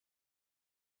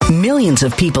Millions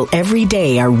of people every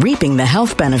day are reaping the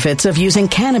health benefits of using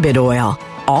cannabis oil,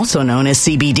 also known as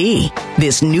CBD.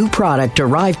 This new product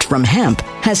derived from hemp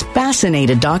has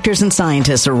fascinated doctors and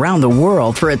scientists around the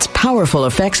world for its powerful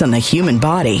effects on the human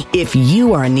body. If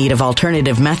you are in need of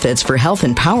alternative methods for health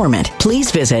empowerment, please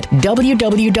visit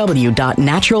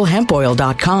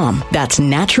www.naturalhempoil.com. That's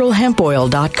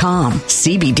naturalhempoil.com.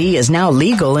 CBD is now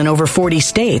legal in over 40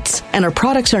 states, and our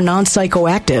products are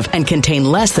non-psychoactive and contain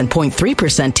less than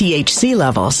 0.3% THC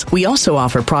levels. We also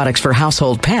offer products for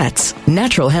household pets.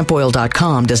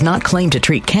 Naturalhempoil.com does not claim to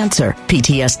treat cancer,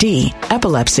 PTSD,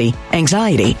 epilepsy,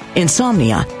 anxiety,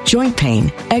 insomnia, joint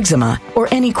pain, eczema, or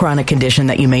any chronic condition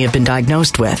that you may have been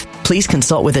diagnosed with. Please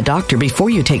consult with a doctor before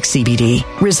you take CBD.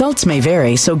 Results may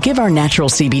vary, so give our natural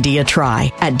CBD a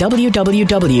try at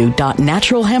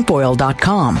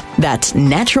www.naturalhempoil.com. That's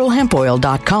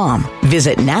naturalhempoil.com.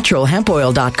 Visit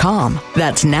naturalhempoil.com.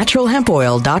 That's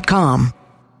naturalhempoil.com.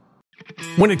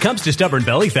 When it comes to stubborn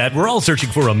belly fat, we're all searching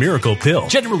for a miracle pill.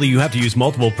 Generally, you have to use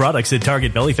multiple products that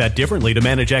target belly fat differently to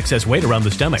manage excess weight around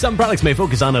the stomach. Some products may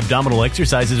focus on abdominal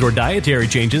exercises or dietary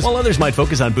changes, while others might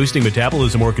focus on boosting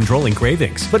metabolism or controlling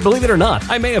cravings. But believe it or not,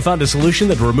 I may have found a solution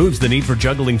that removes the need for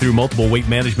juggling through multiple weight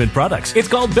management products. It's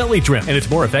called Belly Trim, and it's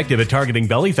more effective at targeting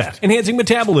belly fat, enhancing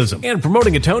metabolism, and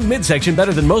promoting a toned midsection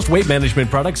better than most weight management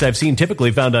products I've seen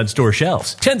typically found on store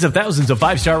shelves. Tens of thousands of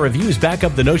 5-star reviews back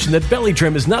up the notion that Belly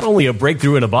Trim is not only a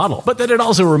breakthrough in a bottle, but that it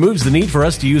also removes the need for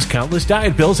us to use countless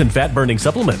diet pills and fat-burning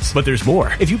supplements. But there's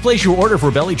more. If you place your order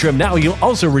for Belly Trim now, you'll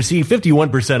also receive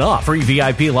 51% off, free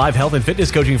VIP live health and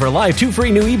fitness coaching for life, 2 free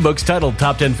new ebooks titled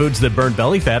Top 10 Foods That Burn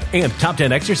Belly Fat and Top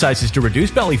 10 Exercises to Reduce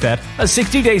Belly Fat, a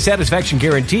 60-day satisfaction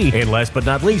guarantee, and last but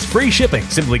not least, free shipping.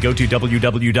 Simply go to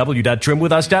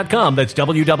www.trimwithus.com. That's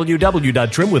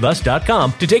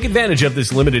www.trimwithus.com to take advantage of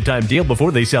this limited time deal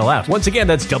before they sell out. Once again,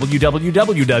 that's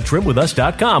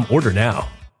www.trimwithus.com. Order now.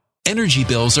 Energy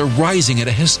bills are rising at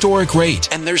a historic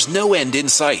rate, and there's no end in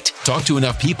sight. Talk to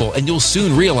enough people, and you'll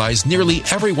soon realize nearly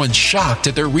everyone's shocked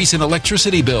at their recent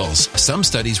electricity bills. Some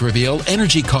studies reveal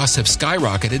energy costs have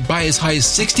skyrocketed by as high as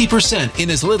 60%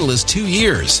 in as little as 2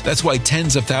 years. That's why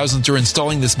tens of thousands are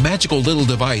installing this magical little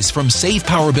device from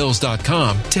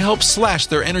SavePowerBills.com to help slash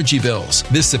their energy bills.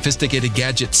 This sophisticated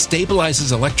gadget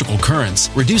stabilizes electrical currents,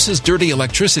 reduces dirty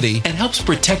electricity, and helps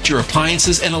protect your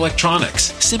appliances and electronics.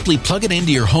 Simply plug it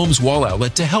into your home's wall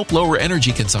outlet to help lower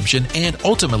energy consumption and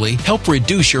ultimately help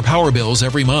reduce your power bills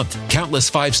every month.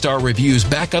 Countless 5-star reviews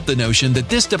back up the notion that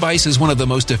this device is one of the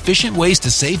most efficient ways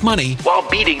to save money while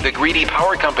beating the greedy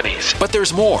power companies. But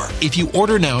there's more. If you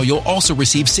order now, you'll also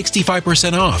receive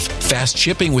 65% off, fast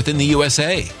shipping within the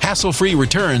USA, hassle-free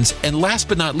returns, and last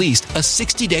but not least, a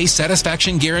 60-day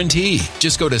satisfaction guarantee.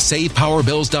 Just go to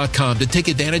SavePowerBills.com to take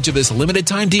advantage of this limited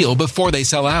time deal before they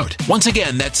sell out. Once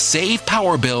again, that's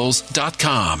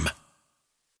SavePowerBills.com.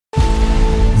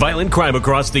 Violent crime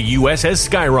across the U.S. has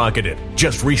skyrocketed.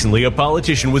 Just recently, a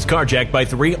politician was carjacked by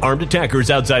 3 armed attackers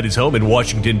outside his home in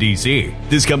Washington, D.C.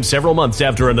 This comes several months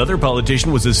after another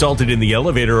politician was assaulted in the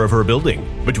elevator of her building.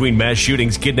 Between mass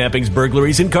shootings, kidnappings,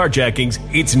 burglaries, and carjackings,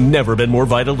 it's never been more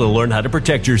vital to learn how to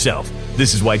protect yourself.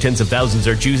 This is why tens of thousands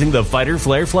are choosing the Fighter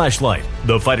Flare flashlight.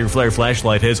 The Fighter Flare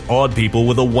flashlight has awed people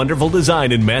with a wonderful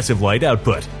design and massive light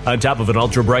output. On top of an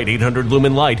ultra-bright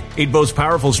 800-lumen light, it boasts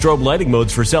powerful strobe lighting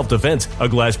modes for self-defense, a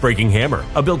glass-breaking hammer,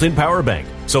 a built-in power bank,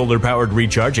 solar-powered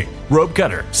recharging, rope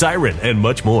cutter, siren, and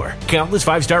much more. Countless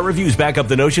 5-star reviews back up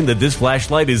the notion that this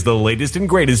flashlight is the latest and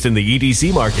greatest in the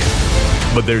EDC market.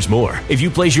 But there's more. If you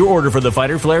place your order for the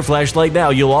Fighter Flare flashlight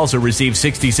now, you'll also receive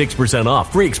 66%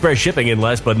 off, free express shipping, and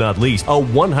last but not least, a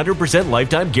 100%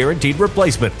 lifetime guaranteed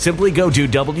replacement. Simply go to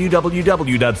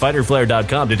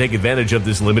www.fighterflare.com to take advantage of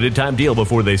this limited time deal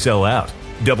before they sell out.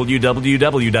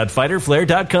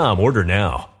 www.fighterflare.com. Order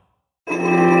now.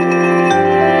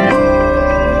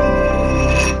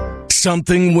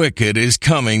 Something wicked is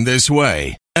coming this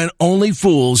way, and only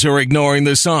fools are ignoring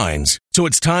the signs. So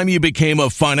it's time you became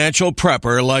a financial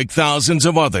prepper like thousands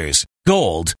of others.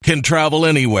 Gold can travel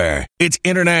anywhere. It's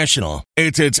international.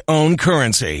 It's its own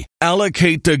currency.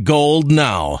 Allocate to gold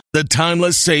now, the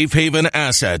timeless safe haven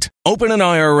asset. Open an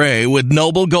IRA with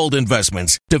Noble Gold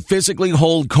Investments to physically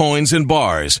hold coins and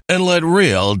bars and let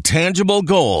real, tangible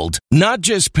gold, not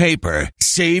just paper,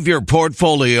 Save your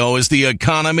portfolio as the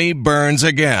economy burns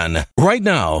again. Right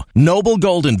now, Noble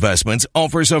Gold Investments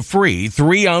offers a free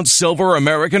 3-ounce silver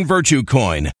American Virtue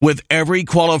coin with every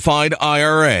qualified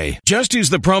IRA. Just use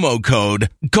the promo code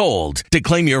GOLD to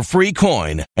claim your free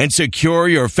coin and secure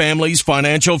your family's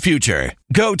financial future.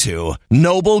 Go to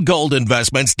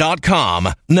noblegoldinvestments.com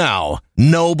now.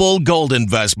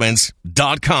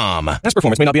 noblegoldinvestments.com. Past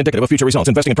performance may not be indicative of future results.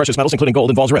 Investing in precious metals, including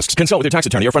gold, involves risks. Consult with your tax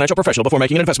attorney or financial professional before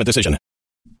making an investment decision.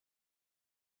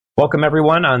 Welcome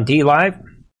everyone on D Live.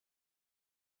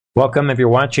 Welcome if you're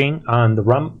watching on the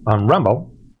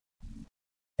Rumble,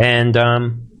 and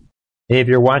if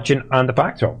you're watching on the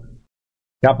Foxhole.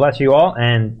 God bless you all,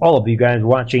 and all of you guys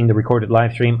watching the recorded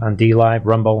live stream on D Live,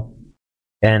 Rumble,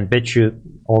 and BitChute.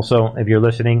 Also, if you're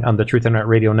listening on the Truth Internet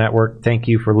Radio Network, thank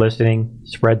you for listening.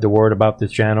 Spread the word about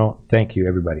this channel. Thank you,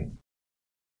 everybody.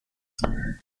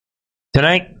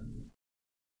 Tonight,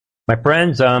 my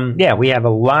friends, we have a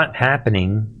lot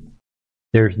happening.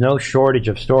 There's no shortage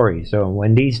of stories. So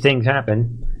when these things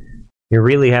happen, you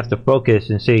really have to focus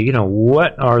and say,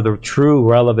 what are the true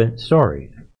relevant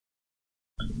stories?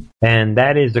 And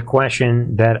that is the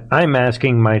question that I'm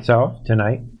asking myself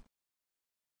tonight.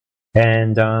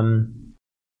 And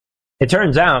it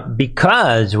turns out,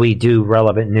 because we do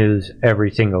relevant news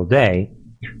every single day,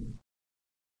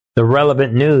 the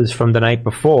relevant news from the night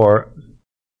before,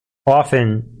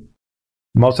 often,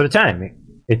 most of the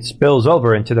time, it spills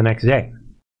over into the next day.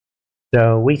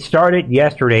 So we started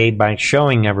yesterday by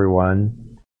showing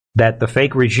everyone that the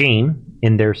fake regime,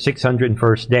 in their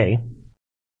 601st day,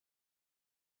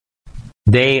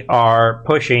 they are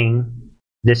pushing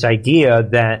this idea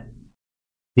that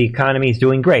the economy is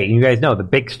doing great. And you guys know the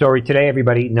big story today.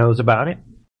 Everybody knows about it.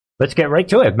 Let's get right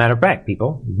to it. Matter of fact,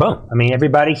 people, boom. I mean,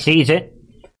 everybody sees it,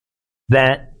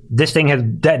 that this thing has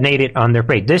detonated on their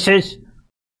plate. This is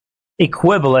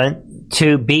equivalent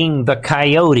to being the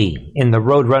coyote in the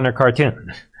Roadrunner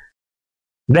cartoon.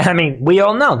 I mean, we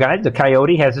all know, guys, the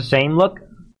coyote has the same look.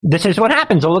 This is what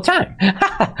happens all the time.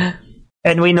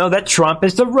 And we know that Trump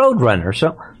is the Roadrunner.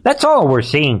 So that's all we're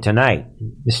seeing tonight,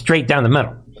 straight down the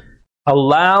middle.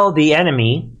 Allow the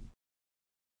enemy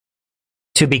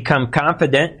to become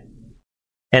confident.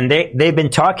 And they've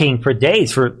been talking for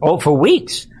days, for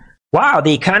weeks. Wow,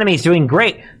 the economy is doing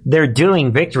great. They're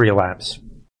doing victory laps.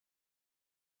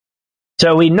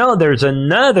 So we know there's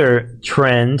another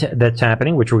trend that's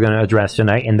happening, which we're going to address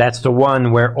tonight, and that's the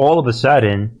one where all of a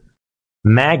sudden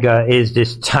MAGA is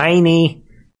this tiny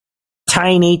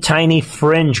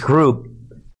fringe group.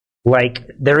 Like,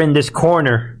 they're in this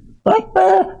corner.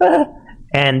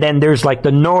 And then there's like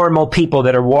the normal people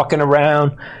that are walking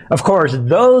around. Of course,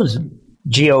 those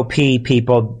GOP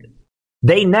people,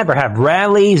 they never have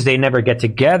rallies. They never get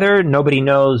together. Nobody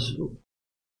knows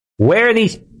where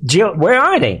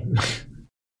are they?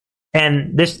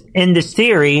 And in this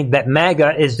theory that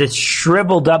MAGA is this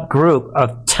shriveled up group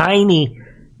of tiny,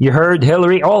 you heard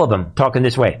Hillary, all of them talking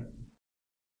this way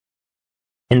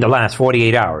in the last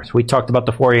 48 hours. We talked about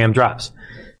the 4 a.m. drops.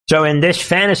 So in this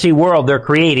fantasy world they're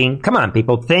creating, come on,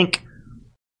 people, think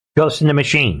Ghosts in the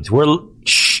Machines.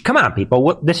 Come on,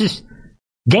 people. This is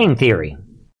game theory.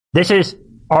 This is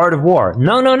Art of War.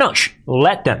 No.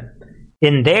 Let them.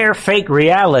 In their fake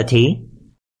reality,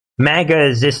 MAGA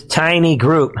is this tiny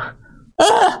group.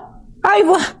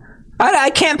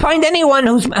 I can't find anyone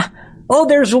who's... Oh,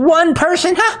 there's one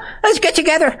person? Let's get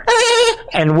together.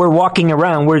 And we're walking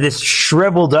around. We're this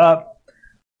shriveled up,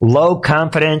 low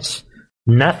confidence,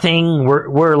 nothing.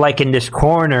 We're like in this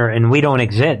corner and we don't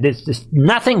exist. This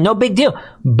nothing, no big deal.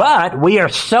 But we are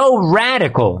so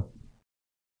radical.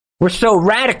 We're so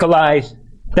radicalized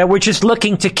that we're just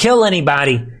looking to kill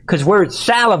anybody because we're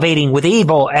salivating with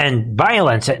evil and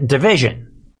violence and division.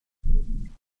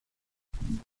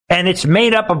 And it's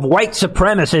made up of white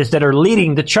supremacists that are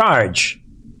leading the charge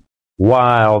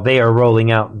while they are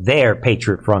rolling out their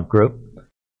Patriot Front group.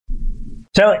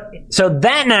 So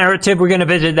that narrative, we're going to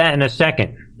visit that in a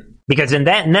second. Because in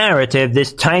that narrative,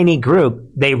 this tiny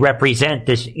group, they represent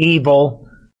this evil,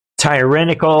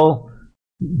 tyrannical,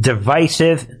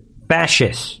 divisive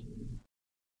fascist.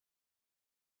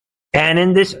 And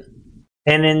in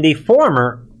the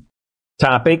former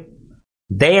topic,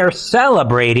 they are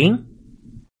celebrating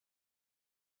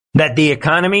that the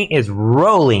economy is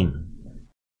rolling.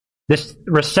 This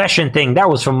recession thing, that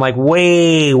was from like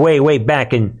way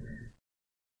back in,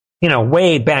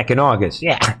 way back in August.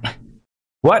 Yeah.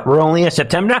 What? We're only in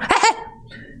September now?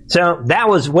 So that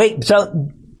was so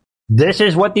this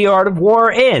is what the art of war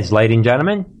is, ladies and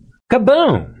gentlemen.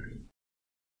 Kaboom.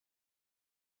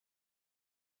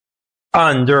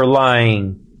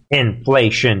 Underlying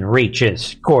Inflation reaches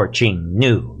scorching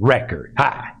new record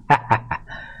high.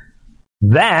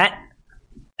 That,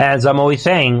 as I'm always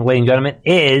saying, ladies and gentlemen,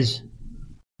 is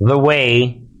the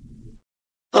way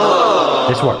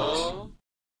this works.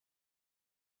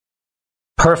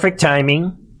 Perfect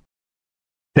timing.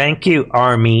 Thank you,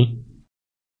 Army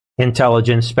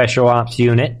Intelligence Special Ops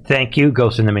Unit. Thank you,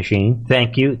 Ghost in the Machine.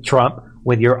 Thank you, Trump,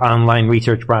 with your online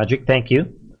research project. Thank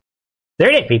you. There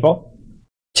it is, people.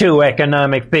 2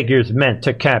 economic figures meant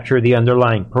to capture the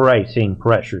underlying pricing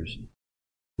pressures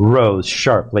rose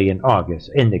sharply in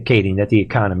August, indicating that the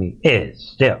economy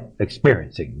is still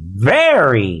experiencing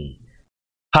very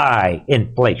high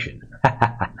inflation.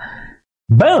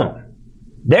 Boom.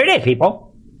 There it is,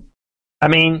 people. I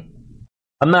mean,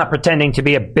 I'm not pretending to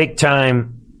be a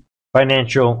big-time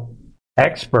financial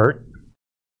expert.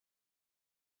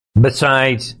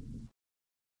 Besides,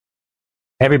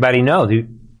 everybody knows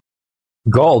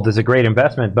gold is a great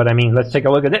investment, but I mean, let's take a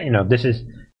look at it. You know, this is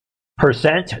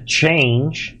percent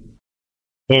change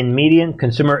in median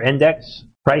consumer index,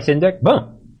 price index.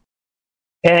 Boom.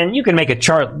 And you can make a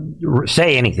chart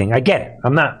say anything. I get it.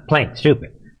 I'm not playing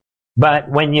stupid. But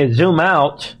when you zoom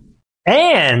out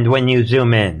and when you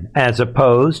zoom in, as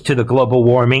opposed to the global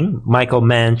warming, Michael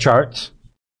Mann charts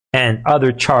and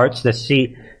other charts that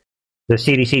the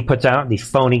CDC puts out, these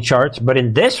phony charts. But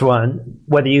in this one,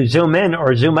 whether you zoom in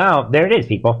or zoom out, there it is,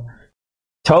 people.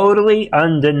 Totally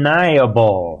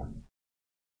undeniable.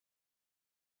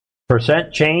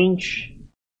 Percent change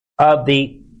of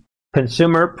the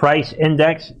consumer price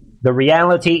index. The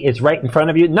reality is right in front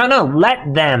of you. No,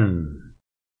 let them.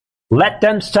 Let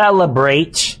them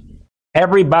celebrate.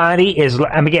 Everybody is,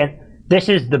 and again, this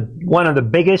is one of the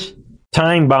biggest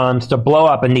time bombs to blow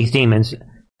up in these demons.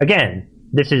 Again,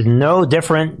 this is no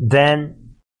different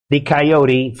than the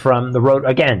coyote from the road.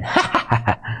 Again,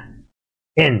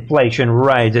 inflation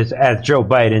rises as Joe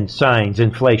Biden signs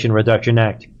Inflation Reduction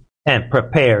Act and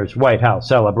prepares White House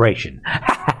celebration.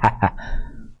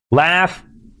 Laugh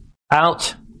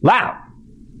out loud.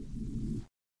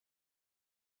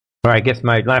 All right, I guess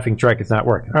my laughing track is not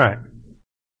working. All right.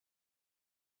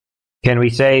 Can we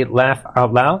say laugh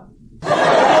out loud?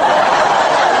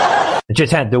 I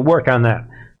just had to work on that.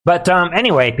 But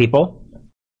anyway, people,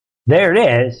 there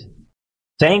it is.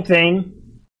 Same thing.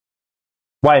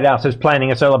 White House is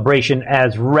planning a celebration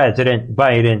as President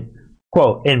Biden,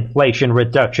 quote, Inflation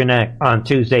Reduction Act on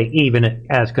Tuesday, even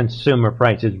as consumer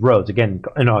prices rose again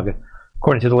in August.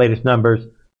 According to the latest numbers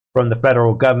from the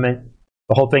federal government,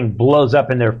 the whole thing blows up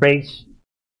in their face.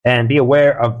 And be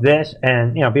aware of this,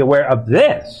 and be aware of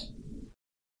this.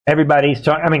 Everybody's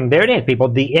talking. I mean, there it is, people.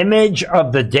 The image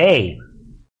of the day.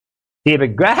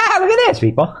 Look at this,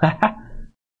 people.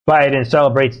 Biden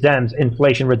celebrates Dems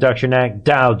Inflation Reduction Act.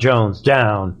 Dow Jones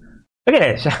down. Look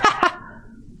at this.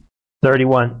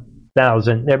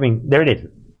 31,000. I mean, there it is.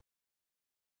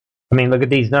 I mean, look at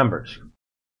these numbers.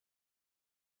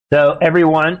 So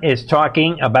everyone is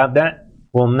talking about that.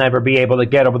 We'll never be able to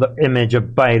get over the image of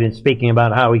Biden speaking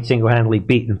about how he single-handedly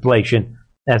beat inflation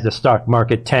as the stock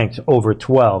market tanks over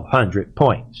 1,200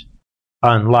 points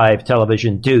on live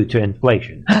television due to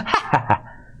inflation.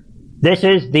 This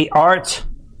is the art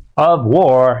of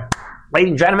war. Ladies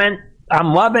and gentlemen,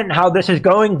 I'm loving how this is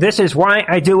going. This is why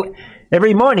I do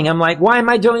every morning. I'm like, why am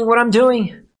I doing what I'm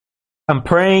doing? I'm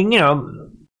praying,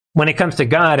 when it comes to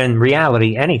God and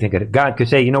reality, anything. God could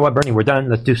say, you know what, Bernie, we're done.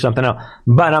 Let's do something else.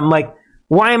 But I'm like,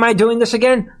 why am I doing this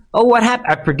again? Oh, what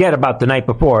happened? I forget about the night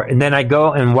before. And then I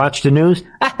go and watch the news.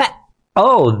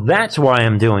 Oh, that's why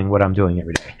I'm doing what I'm doing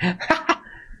every day.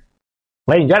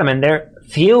 Ladies and gentlemen, they're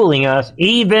fueling us.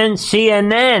 Even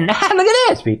CNN. Look at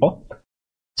this, people.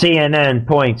 CNN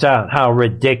points out how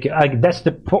ridiculous. That's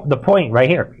the point right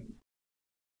here.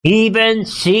 Even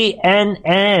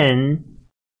CNN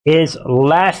is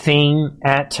laughing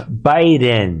at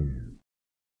Biden.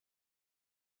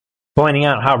 Pointing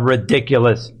out how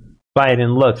ridiculous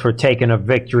Biden looked for taking a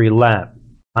victory lap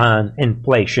on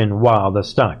inflation while the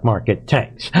stock market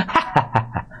tanks.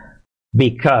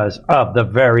 Because of the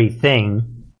very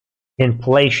thing,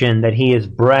 inflation, that he is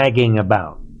bragging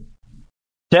about.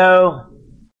 So,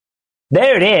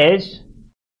 there it is.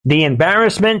 The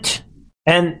embarrassment.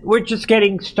 And we're just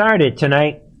getting started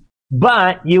tonight.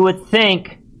 But you would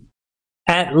think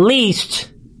at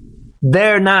least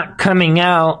they're not coming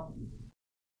out,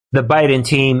 the Biden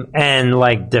team, and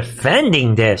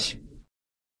defending this,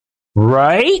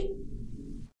 right?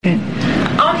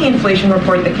 On the inflation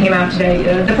report that came out today,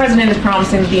 the president is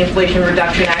promising that the Inflation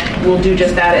Reduction Act will do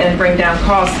just that and bring down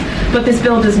costs, but this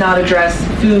bill does not address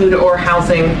food or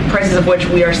housing, prices of which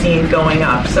we are seeing going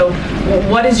up. So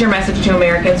what is your message to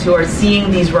Americans who are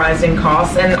seeing these rising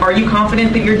costs? And are you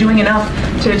confident that you're doing enough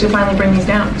to finally bring these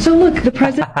down? So look, the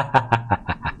president...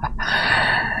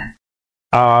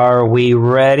 Are we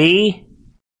ready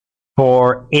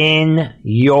for in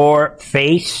your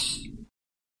face?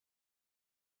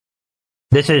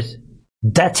 This is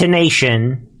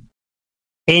detonation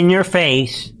in your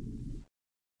face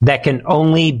that can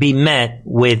only be met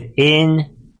with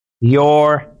in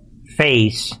your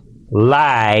face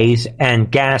lies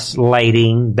and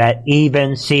gaslighting that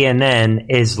even CNN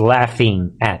is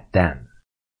laughing at them.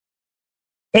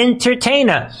 Entertain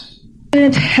us.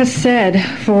 President has said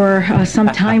for some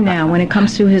time now, when it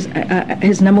comes to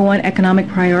his number one economic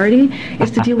priority, is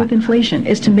to deal with inflation,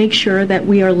 is to make sure that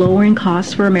we are lowering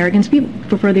costs for Americans,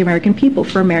 for the American people,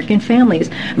 for American families,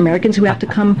 Americans who have to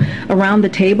come around the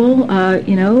table,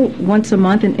 once a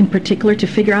month, in particular, to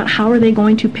figure out how are they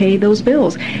going to pay those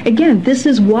bills. Again, this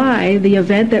is why the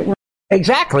event that we're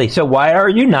exactly. So why are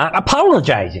you not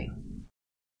apologizing?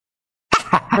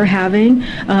 We're having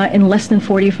in less than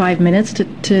 45 minutes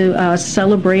to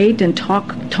celebrate and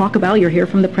talk about, you'll hear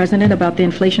from the president about the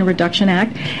Inflation Reduction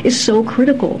Act, is so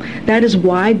critical. That is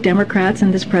why Democrats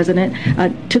and this president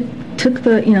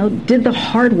did the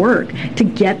hard work to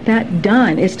get that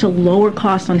done, is to lower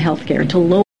costs on healthcare, to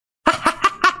lower...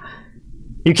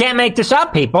 You can't make this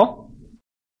up, people.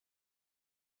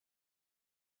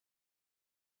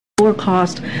 Lower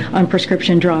cost on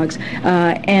prescription drugs,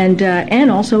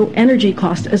 and also energy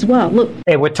cost as well. Look,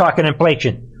 hey, we're talking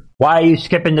inflation. Why are you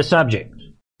skipping the subject?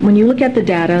 When you look at the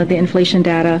data, the inflation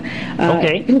data.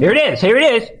 Okay, here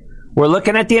it is. We're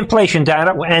looking at the inflation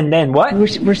data, and then what?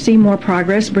 We're seeing more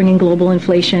progress bringing global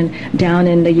inflation down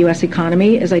in the U.S.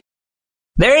 economy. There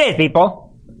it is,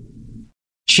 people.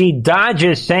 She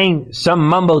dodges saying some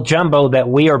mumbo jumbo that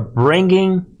we are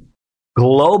bringing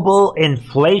global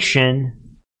inflation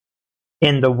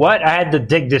in the what? I had to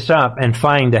dig this up and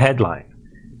find the headline.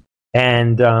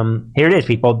 And here it is,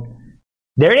 people.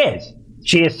 There it is.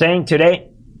 She is saying today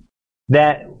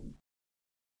that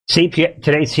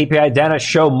today's CPI data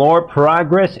show more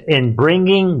progress in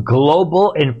bringing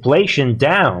global inflation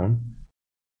down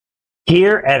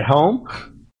here at home.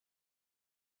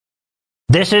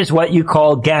 This is what you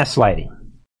call gaslighting.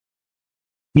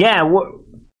 Yeah,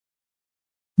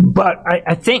 but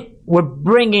I think we're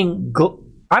bringing...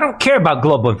 I don't care about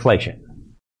global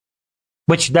inflation,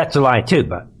 which that's a lie too,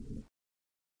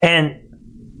 and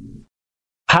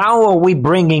how are we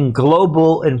bringing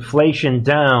global inflation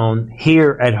down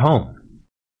here at home?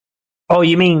 Oh,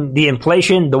 you mean the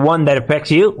inflation, the one that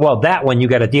affects you? Well, that one you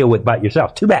got to deal with by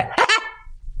yourself. Too bad.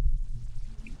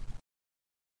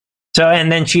 So,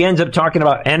 and then she ends up talking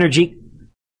about energy,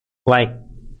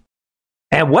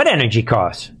 and what energy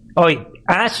costs? Oh,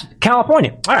 ask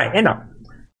California. All right, enough.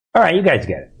 All right, you guys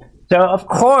get it. So, of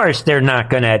course, they're not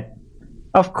going to...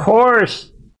 Of course,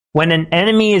 when an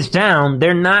enemy is down,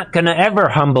 they're not going to ever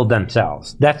humble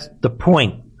themselves. That's the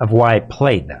point of why I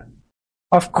played that.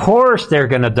 Of course, they're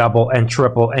going to double and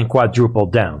triple and quadruple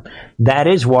down. That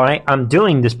is why I'm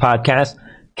doing this podcast,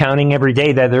 counting every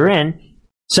day that they're in,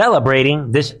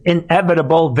 celebrating this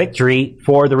inevitable victory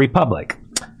for the Republic.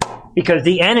 Because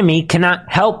the enemy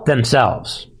cannot help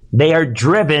themselves. They are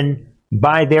driven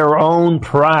by their own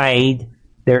pride,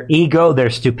 their ego, their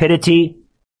stupidity,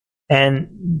 and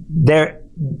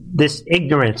this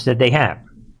ignorance that they have,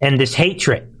 and this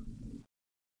hatred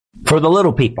for the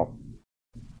little people,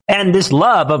 and this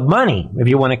love of money, if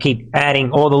you want to keep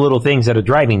adding all the little things that are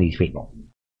driving these people,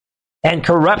 and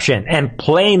corruption, and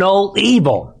plain old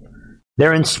evil.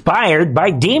 They're inspired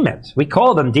by demons. We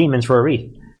call them demons for a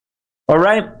reason. All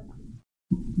right?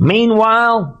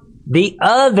 Meanwhile, the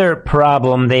other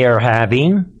problem they are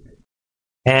having,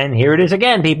 and here it is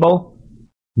again, people,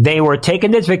 they were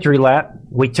taking this victory lap.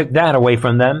 We took that away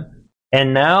from them.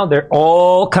 And now they're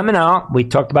all coming out. We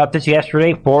talked about this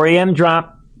yesterday, 4 a.m.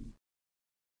 drop,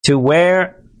 to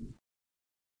where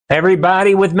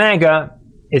everybody with MAGA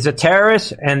is a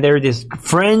terrorist, and they're this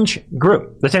fringe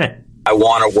group. Listen in. I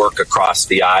want to work across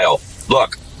the aisle.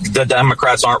 Look, the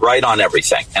Democrats aren't right on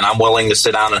everything, and I'm willing to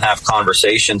sit down and have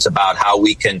conversations about how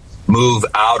we can move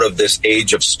out of this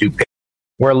age of stupidity.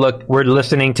 We're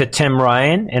listening to Tim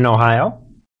Ryan in Ohio.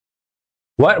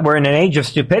 What? We're in an age of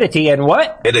stupidity and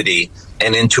what?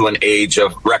 And into an age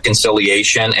of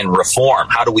reconciliation and reform.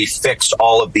 How do we fix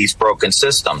all of these broken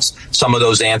systems? Some of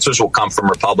those answers will come from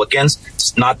Republicans.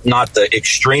 It's not the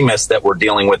extremists that we're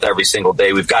dealing with every single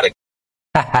day. We've got to...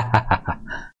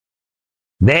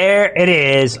 There it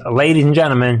is, ladies and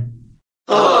gentlemen.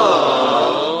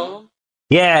 Aww.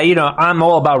 Yeah, I'm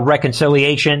all about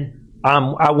reconciliation.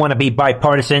 I want to be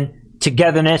bipartisan,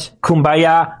 togetherness,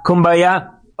 kumbaya,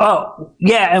 kumbaya. Oh,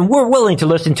 yeah, and we're willing to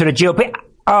listen to the GOP.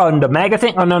 Oh, and the MAGA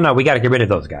thing? Oh, no, we got to get rid of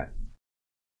those guys.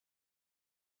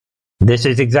 This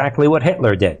is exactly what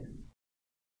Hitler did.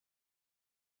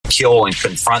 Kill and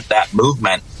confront that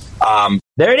movement.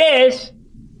 There it is.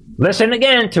 Listen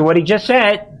again to what he just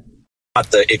said. Not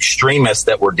the extremists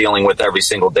that we're dealing with every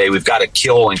single day. We've got to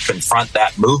kill and confront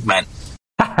that movement.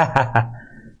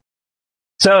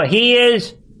 So he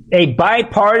is a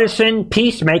bipartisan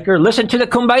peacemaker. Listen to the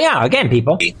kumbaya again,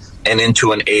 people. And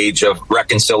into an age of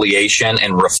reconciliation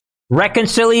and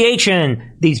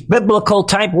reconciliation, these biblical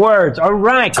type words. All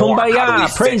right,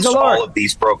 kumbaya, praise the Lord. All of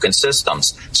these broken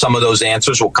systems. Some of those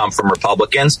answers will come from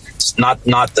Republicans. It's not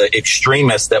the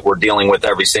extremists that we're dealing with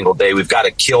every single day. We've got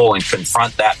to kill and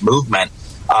confront that movement.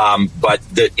 But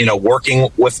working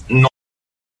with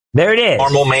there it is.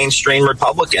 Normal mainstream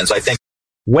Republicans, I think.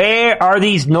 Where are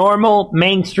these normal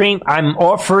mainstream? I'm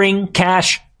offering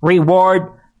cash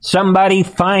reward. Somebody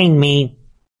find me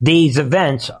these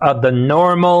events of the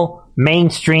normal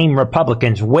mainstream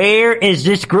Republicans. Where is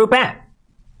this group at?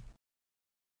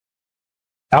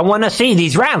 I want to see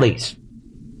these rallies.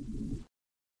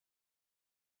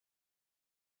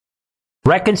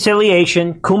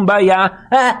 Reconciliation,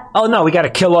 kumbaya. Oh no, we got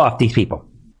to kill off these people.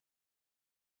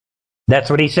 That's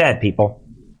what he said, people.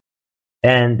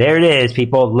 And there it is,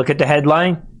 people. Look at the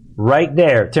headline right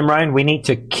there. Tim Ryan, we need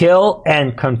to kill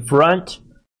and confront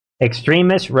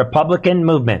extremist Republican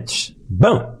movements.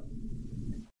 Boom.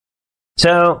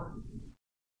 So,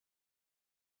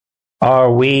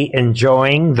 are we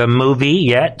enjoying the movie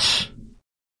yet?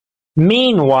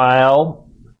 Meanwhile,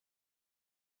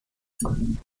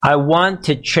 I want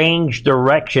to change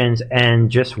directions and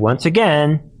just once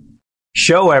again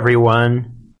show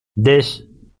everyone this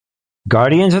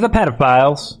Guardians of the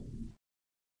Pedophiles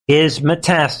is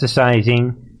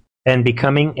metastasizing and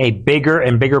becoming a bigger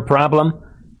and bigger problem.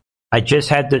 I just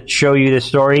had to show you this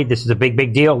story. This is a big,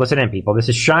 big deal. Listen in, people. This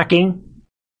is shocking.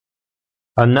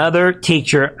 Another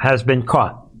teacher has been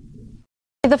caught.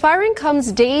 The firing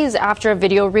comes days after a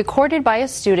video recorded by a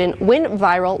student went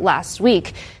viral last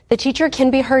week. The teacher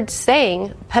can be heard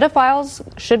saying pedophiles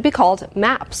should be called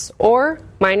MAPs, or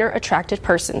minor attracted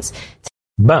persons.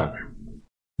 Boom.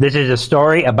 This is a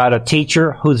story about a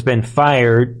teacher who's been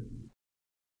fired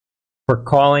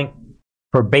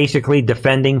for basically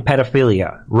defending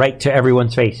pedophilia right to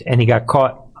everyone's face, and he got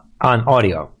caught on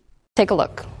audio. Take a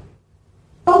look.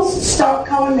 Stop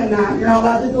calling them that. You're not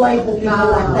allowed to label people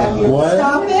like that. What?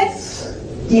 Stop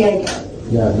it, Diego.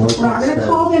 Yeah, no. We're not going to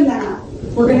call them that.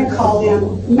 We're going to call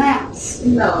them MAPs.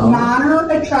 No. Minor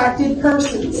attracted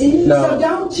persons. No. So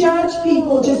don't judge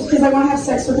people just because they want to have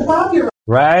sex with a 5-year-old.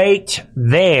 Right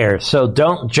there. So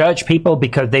don't judge people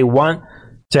because they want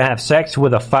to have sex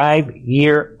with a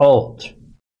 5-year-old.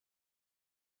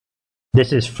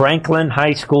 This is Franklin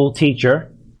High School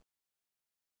teacher.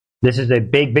 This is a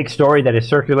big, big story that is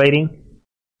circulating.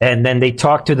 And then they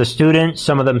talk to the students.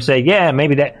 Some of them say, yeah,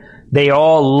 maybe that they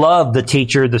all love the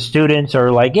teacher. The students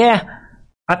are like, yeah,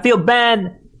 I feel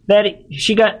bad that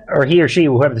she got, or he or she,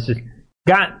 whoever this is,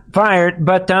 got fired.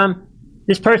 But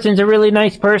this person's a really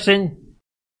nice person.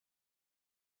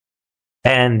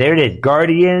 And there it is,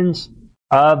 Guardians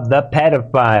of the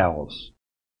Pedophiles.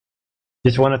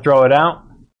 Just want to throw it out.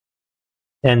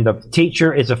 And the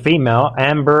teacher is a female.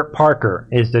 Amber Parker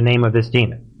is the name of this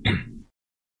demon.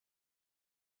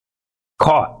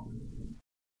 Caught.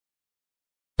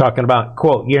 Talking about,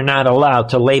 quote, you're not allowed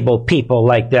to label people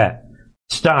like that.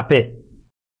 Stop it,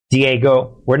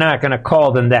 Diego. We're not going to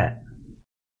call them that.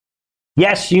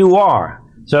 Yes, you are.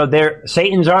 So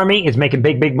Satan's army is making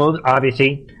big, big moves,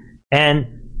 obviously.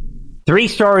 And 3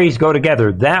 stories go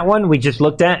together. That one we just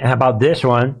looked at. How about this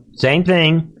one? Same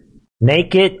thing.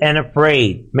 Naked and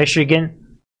Afraid.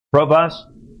 Michigan provost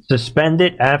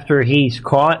suspended after he's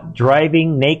caught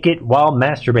driving naked while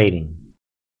masturbating.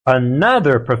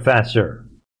 Another professor,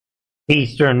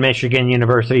 Eastern Michigan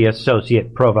University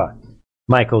Associate Provost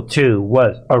Michael Tu,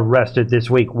 was arrested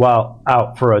this week while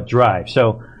out for a drive.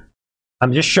 So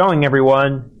I'm just showing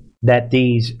everyone that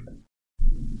these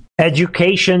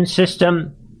education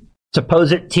system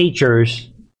supposed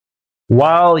teachers,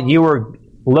 while you were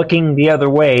looking the other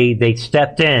way, they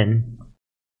stepped in,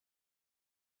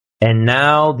 and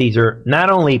now these are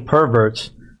not only perverts,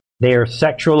 they are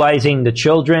sexualizing the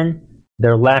children,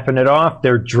 they're laughing it off,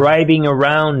 they're driving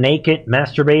around naked,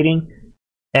 masturbating,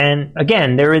 and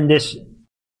again, they're in this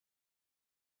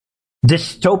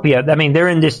dystopia. I mean, they're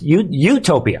in this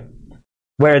utopia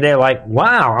where they're like,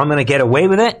 wow, I'm going to get away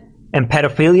with it, and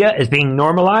pedophilia is being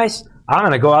normalized. I'm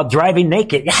going to go out driving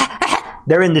naked.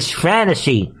 They're in this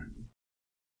fantasy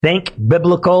think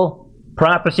biblical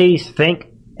prophecies, think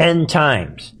end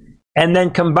times. And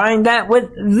then combine that with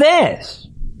this.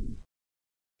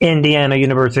 Indiana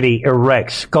University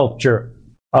erects sculpture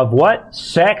of what?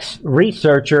 Sex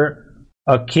researcher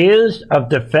accused of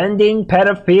defending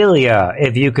pedophilia,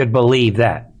 if you could believe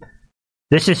that.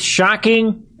 This is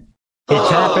shocking. It's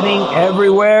happening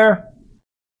everywhere.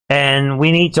 And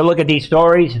we need to look at these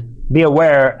stories. Be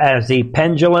aware as the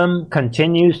pendulum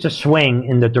continues to swing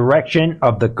in the direction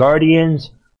of the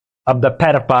guardians of the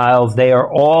pedophiles. They are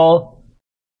all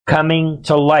coming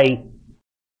to light.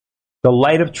 The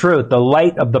light of truth, the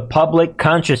light of the public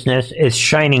consciousness is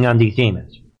shining on these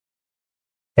demons.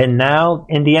 And now,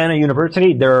 Indiana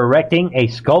University, they're erecting a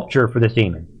sculpture for this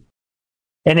demon.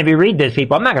 And if you read this,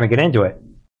 people, I'm not going to get into it.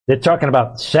 They're talking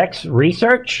about sex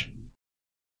research.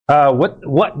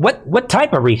 What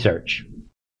type of research?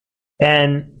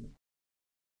 And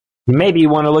maybe you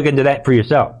want to look into that for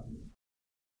yourself.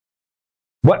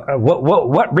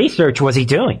 What research was he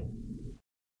doing?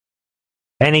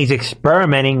 And he's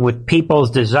experimenting with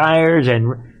people's desires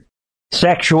and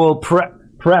sexual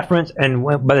preference. And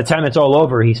by the time it's all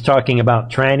over, he's talking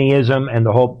about trannyism and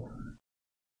the whole...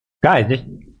 Guys,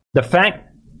 the fact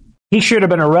he should have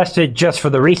been arrested just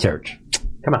for the research.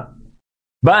 Come on.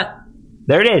 But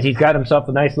there it is. He's got himself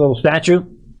a nice little statue.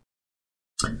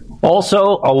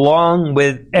 Also, along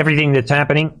with everything that's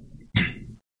happening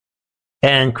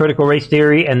and critical race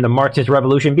theory and the Marxist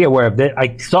revolution, be aware of this.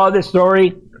 I saw this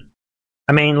story.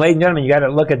 I mean, ladies and gentlemen, you got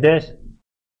to look at this.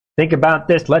 Think about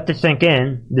this. Let this sink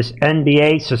in. This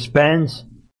NBA suspends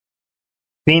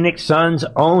Phoenix Suns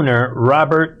owner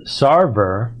Robert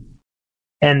Sarver,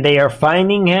 and they are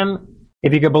fining him,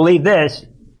 if you could believe this,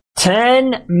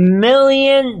 $10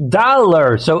 million.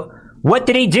 So what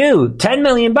did he do? $10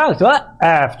 million. What?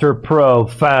 After Pro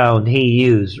found he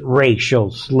used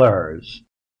racial slurs.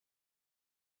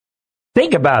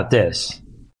 Think about this.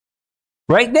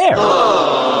 Right there.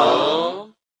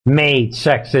 Made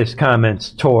sexist comments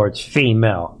towards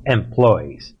female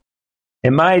employees.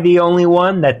 Am I the only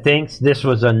one that thinks this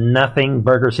was a nothing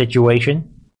burger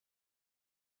situation?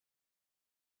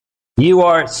 You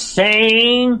are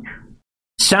saying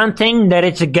something that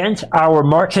it's against our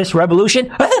Marxist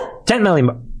revolution? 10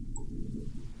 million.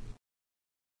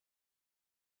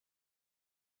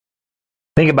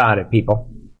 Think about it, people.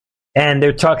 And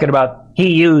they're talking about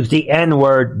he used the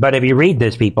N-word, but if you read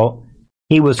this, people,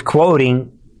 he was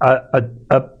quoting a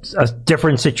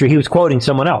different situation. He was quoting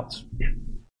someone else.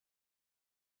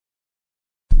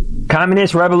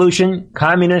 Communist revolution,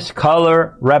 communist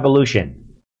color revolution.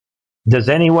 Does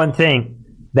anyone think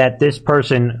that this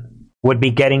person would be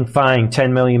getting fined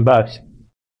 $10 million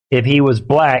if he was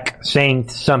black saying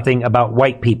something about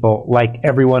white people like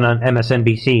everyone on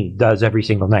MSNBC does every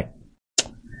single night?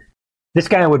 This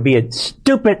guy would be a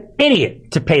stupid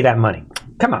idiot to pay that money.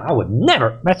 Come on, I would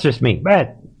never. That's just me.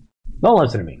 But don't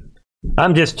listen to me.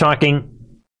 I'm just talking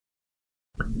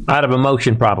out of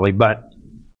emotion probably, but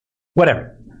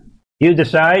whatever. You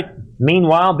decide.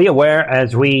 Meanwhile, be aware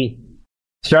as we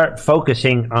start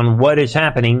focusing on what is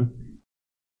happening.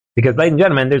 Because, ladies and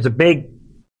gentlemen, there's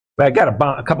I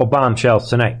got a couple bombshells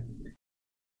tonight.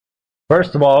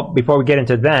 First of all, before we get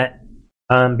into that,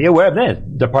 be aware of this.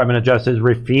 Department of Justice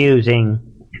refusing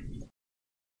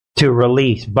to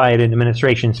release Biden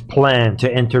administration's plan to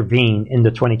intervene in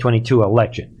the 2022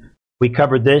 election. We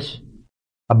covered this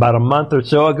about a month or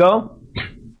so ago.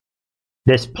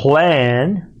 This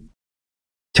plan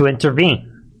to intervene.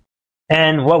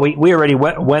 And we already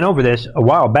went over this a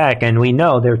while back, and we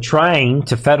know they're trying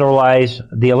to federalize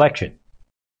the election.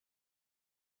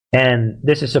 And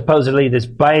this is supposedly this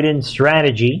Biden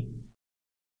strategy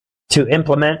to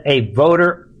implement a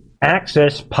voter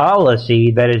access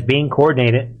policy that is being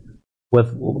coordinated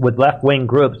with left-wing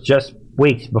groups just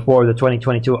weeks before the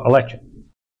 2022 election.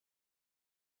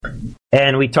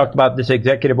 And we talked about this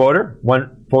executive order,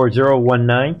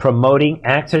 14019, promoting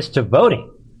access to voting.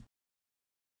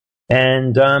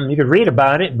 And you could read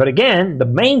about it, but again, the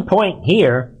main point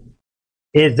here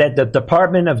is that the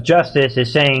Department of Justice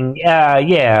is saying, you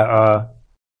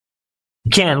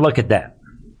can't look at that.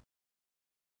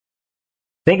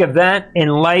 Think of that in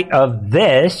light of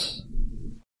this.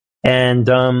 And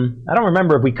I don't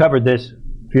remember if we covered this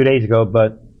a few days ago,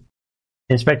 but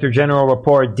Inspector General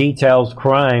report details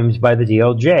crimes by the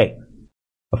DOJ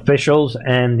officials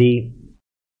and the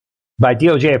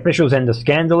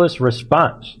scandalous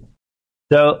response.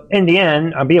 So in the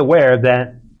end, I'll be aware of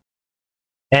that.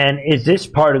 And is this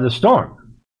part of the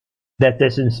storm that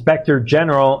this Inspector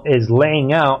General is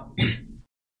laying out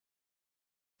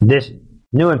this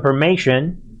new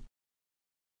information,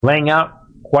 laying out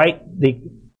quite the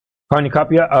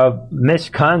cornucopia of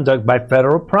misconduct by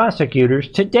federal prosecutors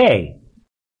today.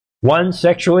 One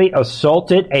sexually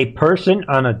assaulted a person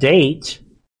on a date.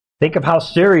 Think of how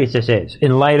serious this is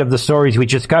in light of the stories we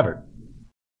just covered.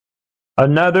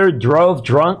 Another drove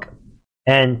drunk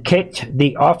and kicked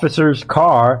the officer's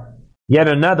car. Yet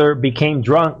another became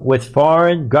drunk with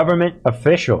foreign government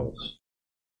officials.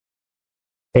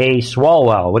 A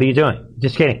Swalwell, what are you doing?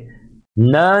 Just kidding.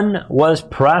 None was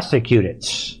prosecuted.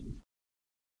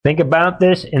 Think about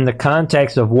this in the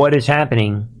context of what is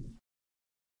happening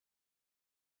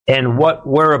and what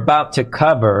we're about to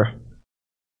cover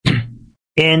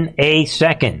in a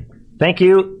second. Thank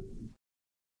you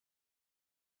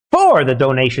for the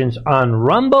donations on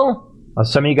Rumble.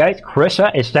 Some of you guys,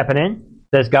 Carissa is stepping in.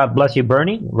 Says, God bless you,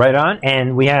 Bernie. Right on.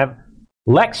 And we have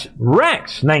Lex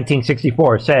Rex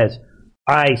 1964 says,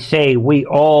 I say we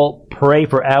all pray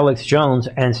for Alex Jones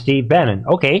and Steve Bannon.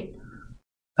 Okay.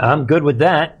 I'm good with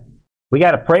that. We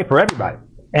got to pray for everybody.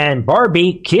 And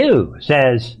Barbie Q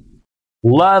says,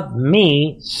 love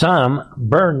me some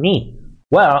Bernie.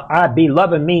 Well, I'd be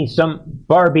loving me some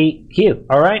Barbie Q.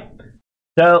 All right.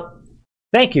 So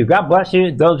thank you. God bless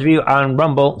you. Those of you on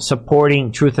Rumble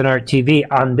supporting Truth and Art TV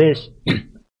on this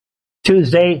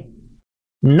Tuesday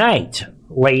night,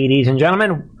 ladies and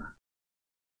gentlemen.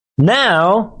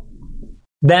 Now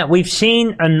that we've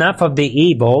seen enough of the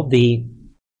evil, the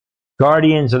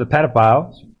guardians of the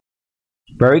pedophiles,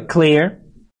 very clear.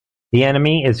 The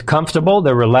enemy is comfortable.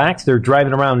 They're relaxed. They're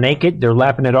driving around naked. They're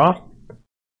lapping it off.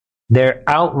 They're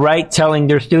outright telling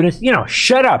their students,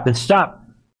 shut up and stop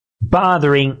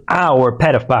bothering our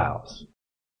pedophiles.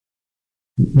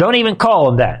 Don't even call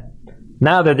them that.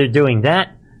 Now that they're doing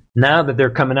that, now that they're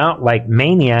coming out like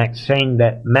maniacs saying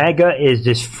that MAGA is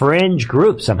this fringe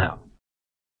group somehow.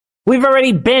 We've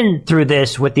already been through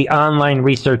this with the online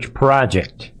research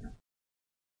project.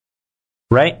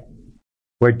 Right?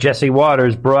 Where Jesse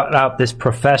Waters brought out this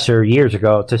professor years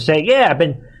ago to say, yeah, I've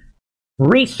been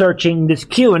researching this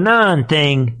QAnon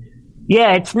thing.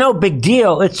 Yeah, it's no big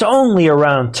deal. It's only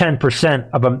around 10%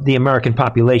 of the American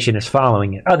population is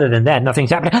following it. Other than that,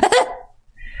 nothing's happening.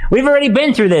 We've already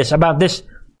been through this about this,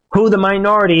 who the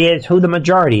minority is, who the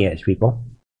majority is, people.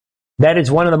 That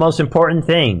is one of the most important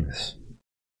things.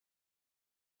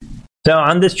 So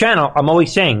on this channel, I'm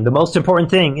always saying the most important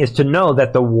thing is to know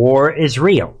that the war is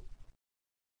real.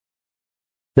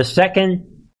 The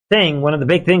second thing, one of the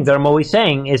big things that I'm always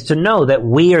saying is to know that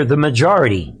we are the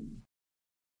majority.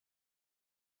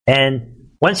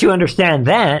 And once you understand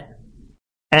that,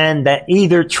 and that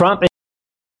either Trump...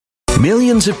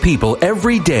 Millions of people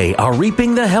every day are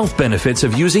reaping the health benefits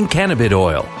of using cannabis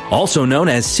oil, also known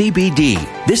as CBD.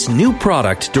 This new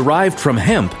product derived from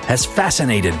hemp has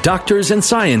fascinated doctors and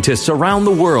scientists around the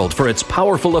world for its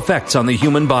powerful effects on the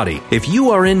human body. If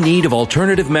you are in need of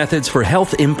alternative methods for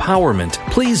health empowerment,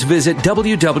 please visit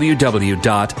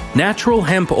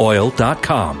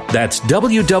www.naturalhempoil.com. That's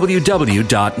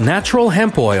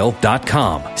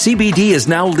www.naturalhempoil.com. CBD is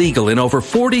now legal in over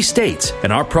 40 states,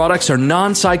 and our products are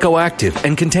non-psychoactive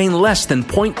and contain less than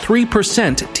 0.3%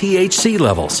 THC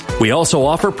levels. We also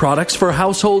offer products for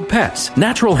household pets.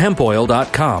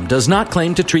 NaturalHempOil.com does not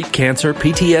claim to treat cancer,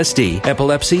 PTSD,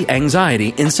 epilepsy,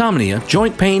 anxiety, insomnia,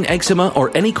 joint pain, eczema,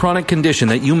 or any chronic condition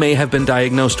that you may have been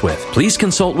diagnosed with. Please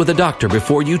consult with a doctor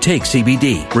before you take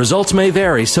CBD. Results may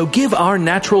vary, so give our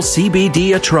natural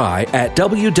CBD a try at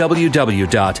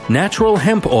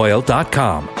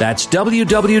www.naturalhempoil.com. That's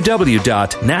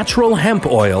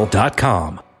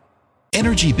www.naturalhempoil.com.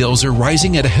 Energy bills are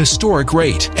rising at a historic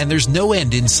rate, and there's no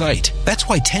end in sight. That's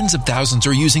why tens of thousands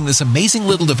are using this amazing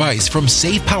little device from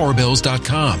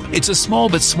SavePowerBills.com. It's a small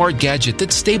but smart gadget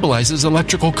that stabilizes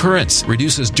electrical currents,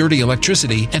 reduces dirty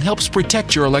electricity, and helps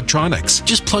protect your electronics.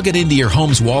 Just plug it into your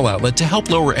home's wall outlet to help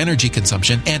lower energy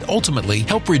consumption and ultimately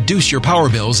help reduce your power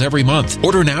bills every month.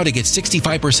 Order now to get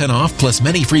 65% off plus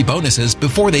many free bonuses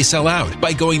before they sell out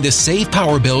by going to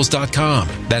SavePowerBills.com.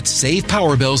 That's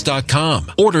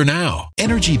SavePowerBills.com. Order now.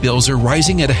 Energy bills are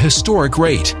rising at a historic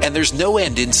rate, and there's no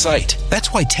end in sight.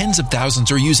 That's why tens of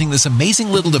thousands are using this amazing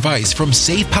little device from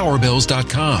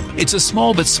SavePowerBills.com. It's a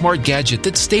small but smart gadget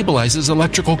that stabilizes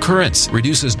electrical currents,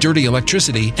 reduces dirty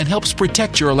electricity, and helps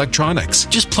protect your electronics.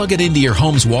 Just plug it into your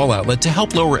home's wall outlet to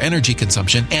help lower energy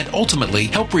consumption and ultimately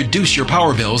help reduce your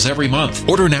power bills every month.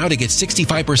 Order now to get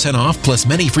 65% off plus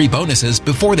many free bonuses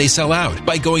before they sell out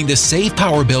by going to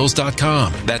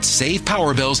SavePowerBills.com. That's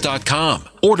SavePowerBills.com.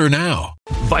 Order now.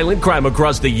 Violent crime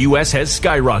across the U.S. has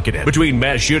skyrocketed. Between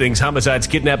mass shootings, homicides,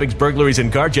 kidnappings, burglaries,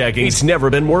 and carjacking, it's never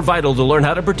been more vital to learn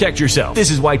how to protect yourself.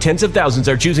 This is why tens of thousands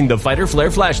are choosing the Fighter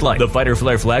Flare flashlight. The Fighter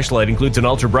Flare flashlight includes an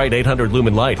ultra-bright 800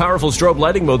 lumen light, powerful strobe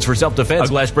lighting modes for self-defense,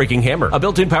 a glass-breaking hammer, a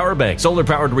built-in power bank,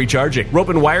 solar-powered recharging, rope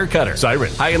and wire cutter,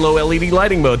 siren, high and low LED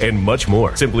lighting mode, and much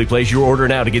more. Simply place your order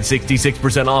now to get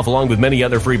 66% off along with many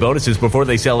other free bonuses before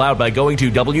they sell out by going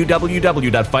to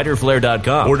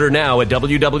www.fighterflare.com. Order now at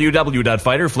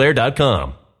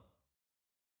www.fighterflare.com.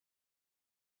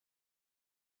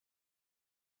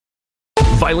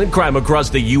 Violent crime across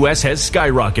the U.S. has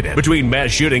skyrocketed. Between mass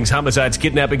shootings, homicides,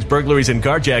 kidnappings, burglaries, and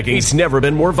carjacking, it's never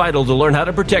been more vital to learn how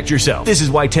to protect yourself. This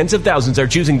is why tens of thousands are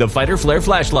choosing the Fighter Flare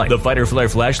flashlight. The Fighter Flare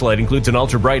flashlight includes an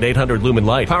ultra-bright 800 lumen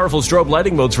light, powerful strobe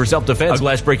lighting modes for self-defense, a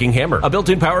glass-breaking hammer, a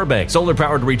built-in power bank,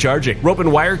 solar-powered recharging, rope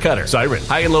and wire cutter, siren,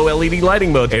 high and low LED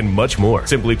lighting mode, and much more.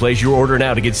 Simply place your order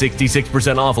now to get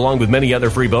 66% off along with many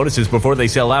other free bonuses before they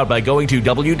sell out by going to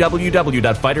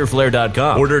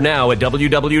www.fighterflare.com. Order now at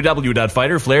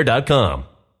www.fighterflare.com.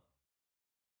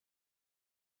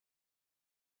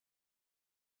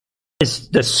 Is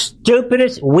the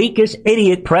stupidest, weakest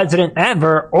idiot president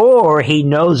ever, or he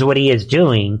knows what he is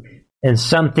doing and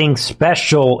something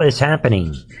special is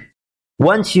happening.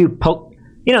 Once you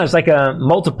it's like a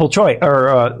multiple choice,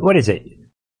 or what is it?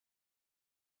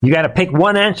 You got to pick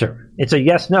one answer. It's a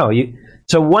yes, no.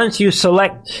 So once you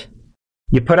select,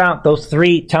 you put out those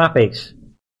three topics,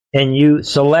 and you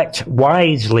select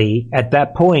wisely, at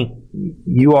that point,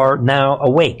 you are now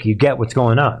awake. You get what's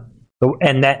going on.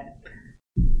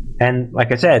 And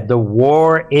like I said, the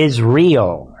war is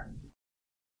real.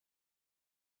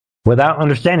 Without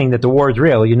understanding that the war is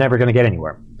real, you're never going to get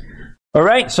anywhere. All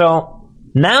right, so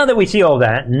now that we see all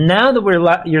that, now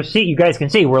that you guys can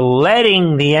see, we're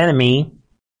letting the enemy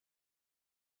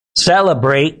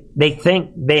celebrate. They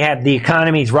think they have the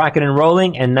economy's rocking and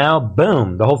rolling, and now,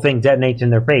 boom, the whole thing detonates in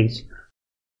their face.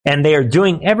 And they are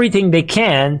doing everything they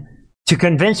can to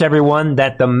convince everyone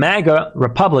that the MAGA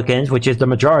Republicans, which is the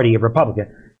majority of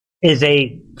Republicans, is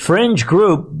a fringe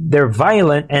group. They're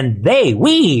violent, and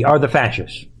we are the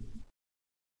fascists.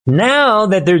 Now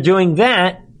that they're doing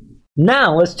that,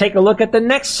 now let's take a look at the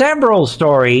next several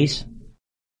stories.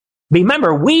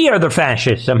 Remember, we are the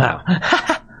fascists somehow.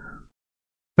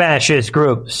 Fascist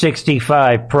group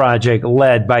 65 project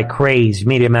led by crazed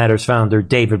Media Matters founder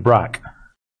David Brock.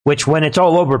 Which, when it's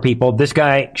all over, people, this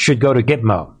guy should go to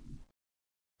Gitmo.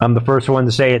 I'm the first one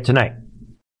to say it tonight.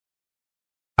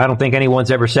 I don't think anyone's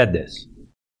ever said this.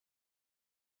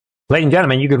 Ladies and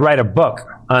gentlemen, you could write a book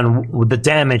on the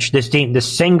damage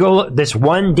this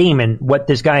one demon, what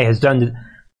this guy has done,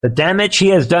 the damage he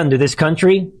has done to this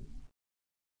country.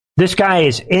 This guy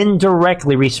is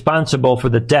indirectly responsible for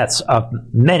the deaths of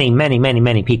many, many, many,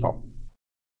 many people.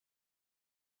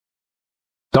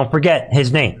 Don't forget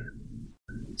his name.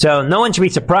 So no one should be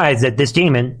surprised that this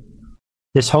demon,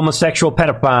 this homosexual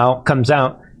pedophile, comes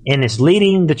out and is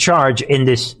leading the charge in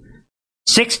this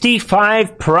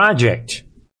 65 project,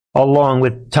 along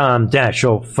with Tom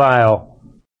Daschle, file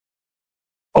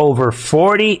over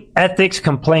 40 ethics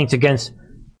complaints against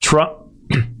Trump.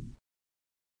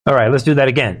 All right, let's do that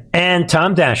again. And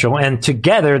Tom Daschle, and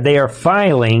together they are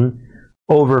filing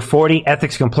over 40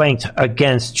 ethics complaints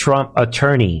against Trump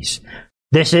attorneys.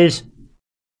 This is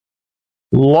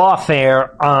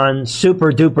lawfare on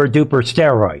super duper duper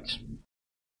steroids.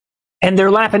 And they're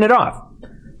laughing it off.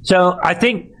 So I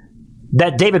think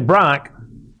that David Brock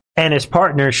and his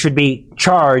partner should be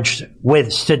charged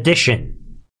with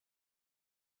sedition.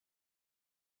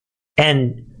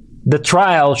 And the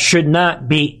trial should not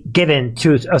be given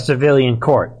to a civilian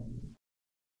court.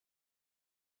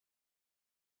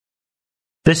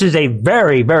 This is a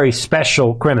very, very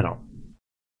special criminal.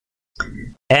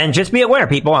 And just be aware,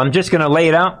 people, I'm just going to lay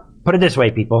it out. Put it this way,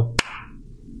 people.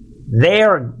 They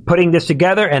are putting this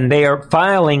together, and they are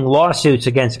filing lawsuits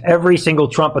against every single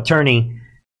Trump attorney,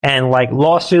 and like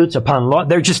lawsuits upon law.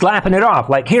 They're just laughing it off.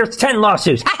 Like, here's 10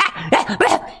 lawsuits.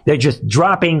 They're just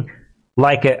dropping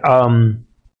like a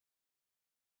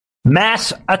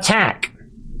mass attack,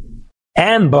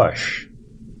 ambush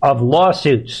of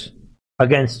lawsuits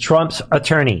against Trump's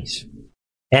attorneys.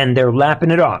 And they're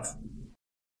lapping it off.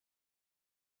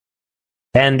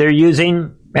 And they're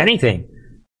using anything.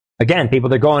 Again, people,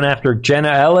 they're going after Jenna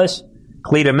Ellis,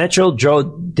 Cleta Mitchell, Joe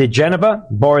DeGeneva,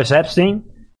 Boris Epstein,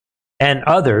 and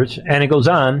others. And it goes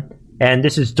on. And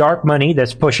this is dark money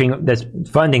that's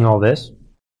funding all this.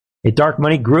 A dark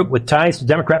money group with ties to the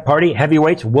Democrat Party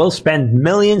heavyweights will spend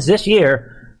millions this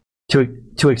year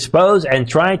to expose and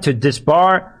try to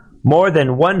disbar more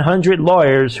than 100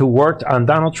 lawyers who worked on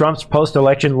Donald Trump's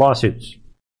post-election lawsuits.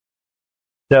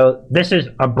 So this is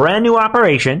a brand new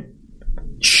operation.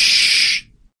 Shh.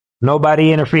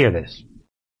 Nobody interfere this.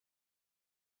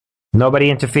 Nobody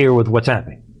interfere with what's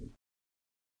happening.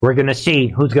 We're going to see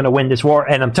who's going to win this war.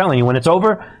 And I'm telling you, when it's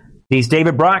over, these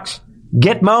David Brocks,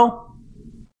 Gitmo,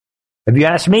 if you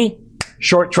ask me,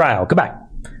 short trial. Goodbye.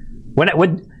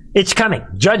 It's coming.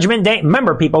 Judgment Day.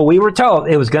 Remember, people, we were told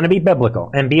it was going to be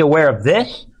biblical. And be aware of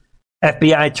this.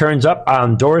 FBI turns up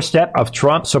on doorstep of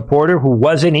Trump supporter who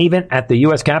wasn't even at the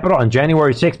U.S. Capitol on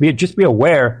January 6th. Just be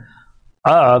aware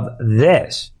of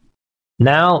this.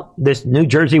 Now, this New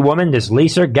Jersey woman, this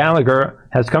Lisa Gallagher,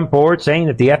 has come forward saying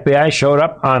that the FBI showed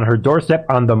up on her doorstep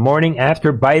on the morning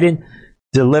after Biden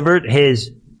delivered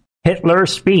his Hitler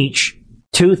speech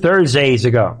 2 Thursdays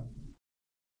ago.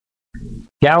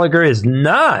 Gallagher is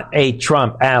not a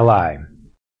Trump ally.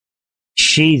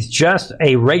 She's just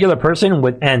a regular person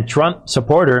and Trump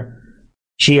supporter.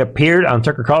 She appeared on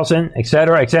Tucker Carlson,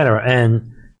 etc., etc.,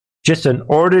 and just an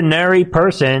ordinary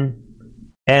person.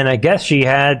 And I guess she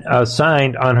had a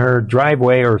sign on her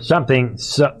driveway or something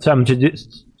to do,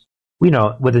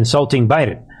 with insulting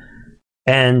Biden.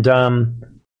 And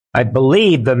I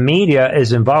believe the media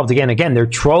is involved again. Again, they're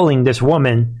trolling this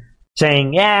woman,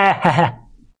 saying, "Yeah,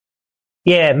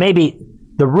 maybe."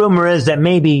 The rumor is that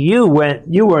maybe you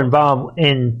were involved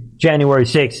in January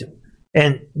 6th.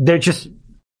 And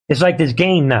it's like this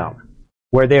game now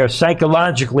where they're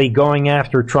psychologically going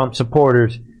after Trump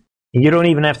supporters. And you don't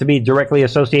even have to be directly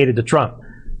associated to Trump.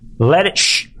 Let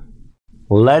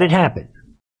it happen.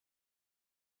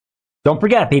 Don't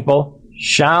forget, people.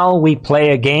 Shall we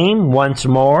play a game once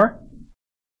more?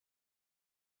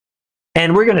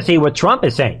 And we're going to see what Trump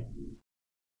is saying.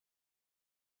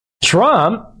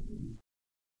 Trump,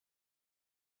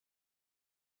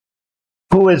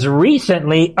 who is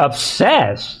recently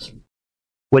obsessed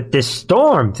with this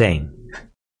storm thing,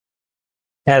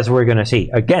 as we're going to see.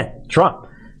 Again, Trump.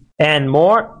 And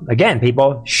more, again,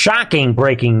 people, shocking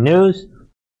breaking news.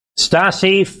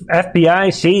 Stasi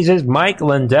FBI seizes Mike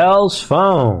Lindell's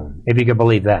phone, if you can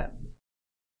believe that.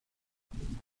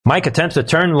 Mike attempts to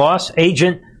turn lost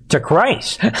agent to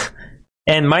Christ.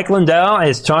 And Mike Lindell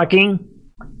is talking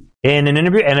in an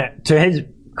interview, and to his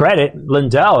credit,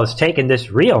 Lindell has taken this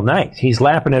real nice. He's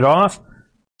laughing it off,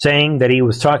 saying that he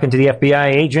was talking to the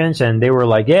FBI agents, and they were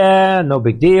like, yeah, no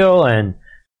big deal. And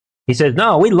he says,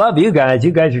 no, we love you guys.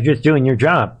 You guys are just doing your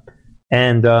job.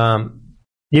 And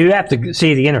you have to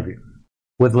see the interview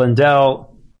with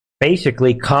Lindell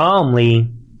basically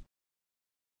calmly,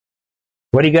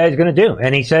 what are you guys going to do?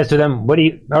 And he says to them,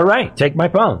 all right, take my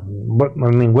phone.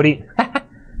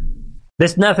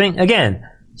 There's nothing, again.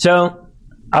 So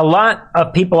a lot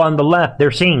of people on the left,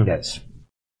 they're seeing this.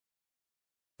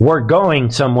 We're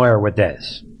going somewhere with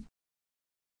this.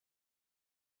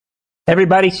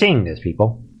 Everybody's seeing this,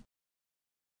 people.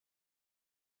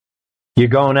 You're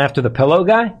going after the pillow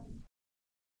guy?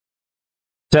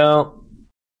 So,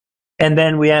 and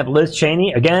then we have Liz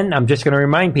Cheney. Again, I'm just going to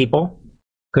remind people,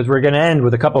 because we're going to end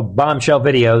with a couple bombshell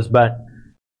videos, but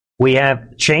we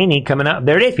have Cheney coming up.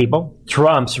 There it is, people.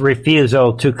 Trump's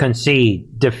refusal to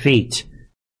concede defeat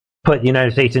put the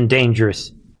United States in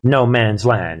dangerous no man's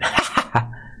land.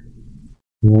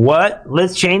 What,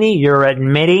 Liz Cheney? You're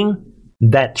admitting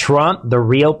that Trump, the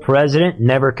real president,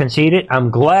 never conceded? I'm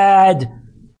glad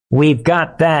we've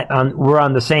got that we're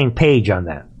on the same page on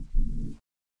that.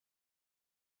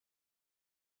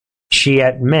 She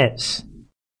admits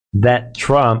that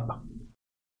Trump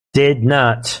did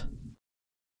not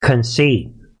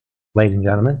concede, ladies and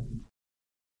gentlemen.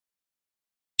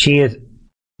 She is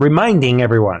reminding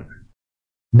everyone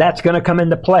that's going to come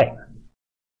into play.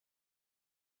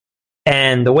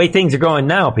 And the way things are going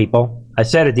now, people, I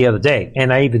said it the other day,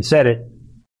 and I even said it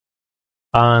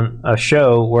on a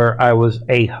show where I was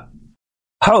a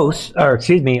host, or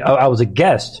excuse me, I was a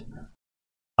guest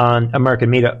on American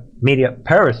Media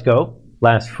Periscope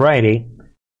last Friday.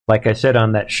 Like I said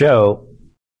on that show,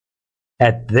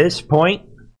 at this point,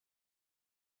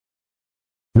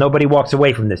 nobody walks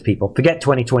away from this, people. Forget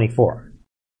 2024.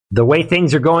 The way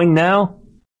things are going now,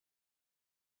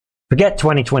 forget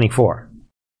 2024.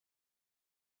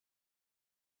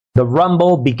 The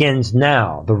rumble begins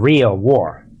now, the real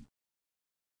war.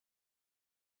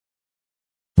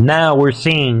 Now we're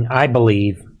seeing, I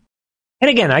believe, and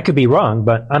again, I could be wrong,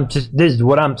 but this is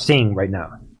what I'm seeing right now.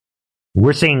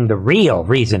 We're seeing the real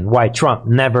reason why Trump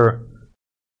never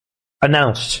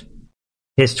announced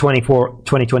his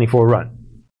 2024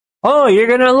 run. Oh, you're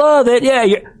going to love it. Yeah,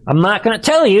 I'm not going to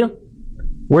tell you.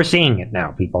 We're seeing it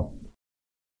now, people.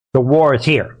 The war is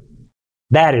here.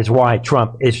 That is why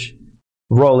Trump is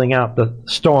rolling out the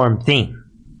storm theme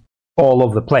all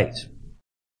over the place.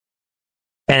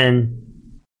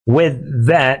 And with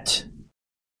that,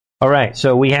 all right,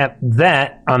 so we have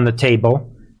that on the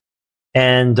table.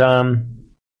 And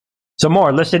some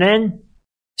more. Listen in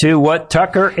to what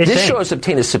Tucker is saying. This show has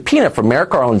obtained a subpoena from Merrick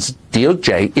Garland's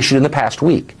DOJ issued in the past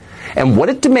week. And what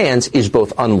it demands is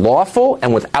both unlawful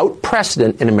and without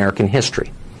precedent in American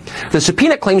history. The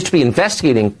subpoena claims to be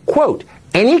investigating, quote,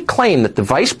 any claim that the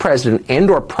vice president and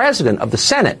or president of the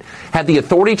Senate had the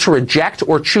authority to reject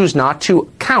or choose not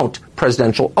to count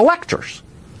presidential electors.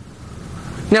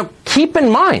 Now, keep in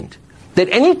mind that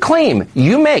any claim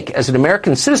you make as an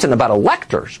American citizen about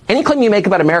electors, any claim you make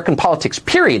about American politics,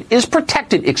 period, is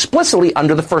protected explicitly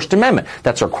under the First Amendment.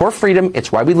 That's our core freedom.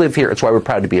 It's why we live here. It's why we're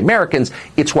proud to be Americans.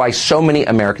 It's why so many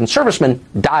American servicemen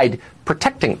died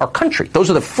protecting our country. Those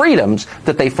are the freedoms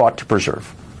that they fought to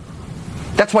preserve.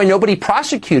 That's why nobody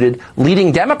prosecuted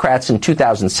leading Democrats in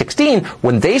 2016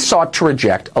 when they sought to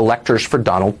reject electors for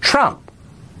Donald Trump.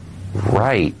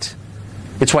 Right.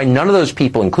 It's why none of those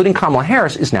people, including Kamala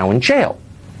Harris, is now in jail.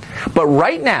 But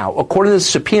right now, according to the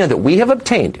subpoena that we have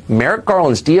obtained, Merrick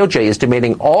Garland's DOJ is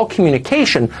demanding all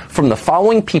communication from the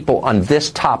following people on this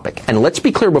topic. And let's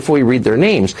be clear before we read their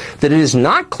names that it is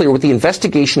not clear what the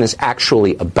investigation is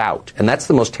actually about. And that's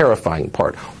the most terrifying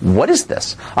part. What is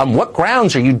this? On what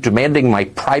grounds are you demanding my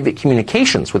private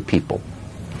communications with people?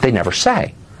 They never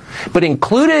say. But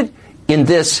included in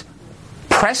this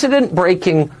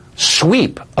precedent-breaking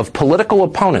sweep of political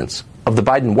opponents of the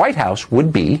Biden White House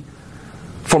would be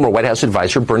former White House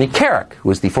advisor Bernie Kerik, who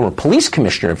is the former police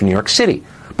commissioner of New York City,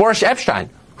 Boris Epshteyn,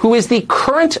 who is the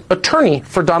current attorney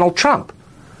for Donald Trump.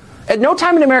 At no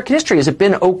time in American history has it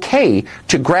been okay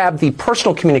to grab the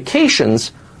personal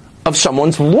communications of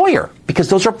someone's lawyer, because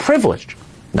those are privileged.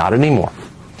 Not anymore.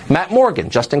 Matt Morgan,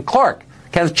 Justin Clark,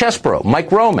 Kenneth Chesborough,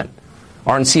 Mike Roman,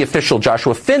 RNC official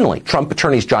Joshua Finley, Trump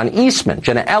attorneys John Eastman,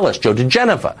 Jenna Ellis, Joe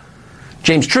DeGeneva,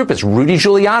 James Trupis, Rudy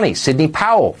Giuliani, Sidney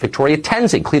Powell, Victoria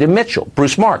Tenzing, Cleta Mitchell,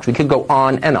 Bruce Marks. We could go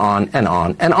on and on and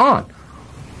on and on.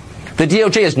 The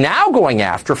DOJ is now going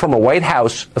after former White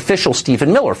House official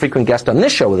Stephen Miller, frequent guest on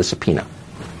this show with a subpoena.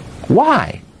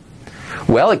 Why?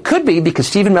 Well, it could be because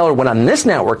Stephen Miller went on this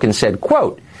network and said,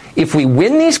 quote, if we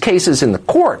win these cases in the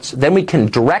courts, then we can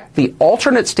direct the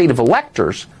alternate state of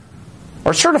electors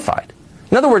are certified.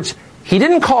 In other words, he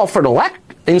didn't call for an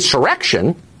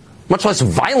insurrection, much less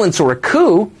violence or a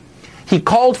coup. He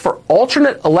called for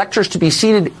alternate electors to be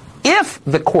seated if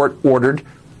the court ordered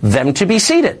them to be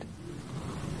seated.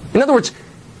 In other words,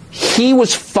 he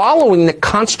was following the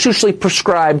constitutionally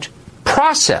prescribed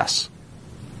process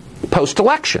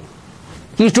post-election.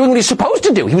 He was doing what he's supposed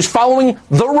to do. He was following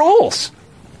the rules.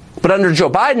 But under Joe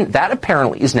Biden, that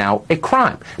apparently is now a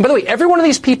crime. And by the way, every one of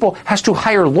these people has to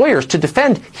hire lawyers to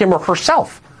defend him or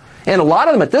herself. And a lot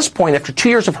of them at this point, after 2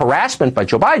 years of harassment by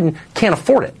Joe Biden, can't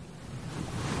afford it.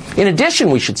 In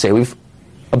addition, we should say, we've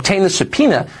obtained the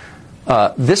subpoena.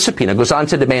 This subpoena goes on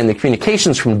to demand the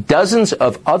communications from dozens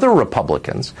of other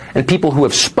Republicans and people who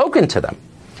have spoken to them,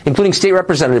 including State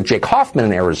Representative Jake Hoffman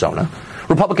in Arizona,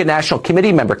 Republican National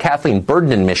Committee member Kathleen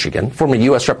Burden in Michigan, former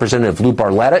U.S. Representative Lou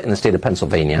Barletta in the state of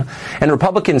Pennsylvania, and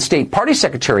Republican State Party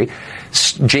Secretary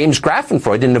James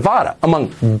Grafenfreud in Nevada, among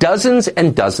dozens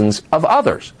and dozens of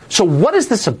others. So what is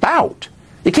this about?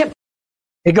 You can't.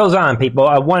 It goes on, people.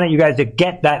 I wanted you guys to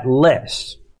get that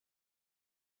list.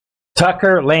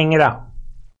 Tucker laying it out.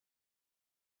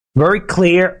 Very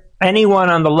clear. Anyone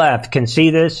on the left can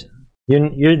see this.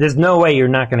 There's no way you're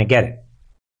not going to get it.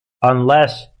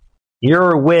 Unless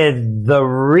you're with the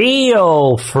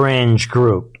real fringe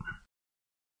group.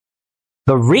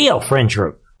 The real fringe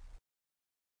group.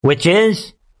 Which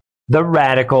is the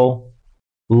radical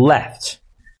left.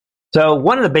 So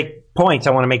one of the big points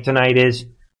I want to make tonight is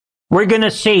we're going to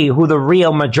see who the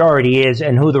real majority is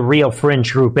and who the real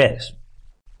fringe group is.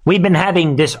 We've been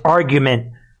having this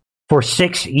argument for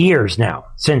 6 years now,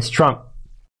 since Trump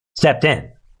stepped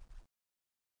in.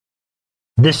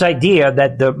 This idea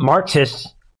that the Marxists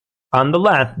on the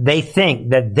left, they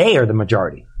think that they are the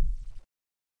majority.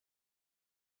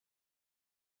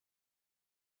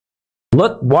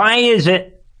 Look, why is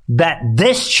it that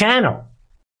this channel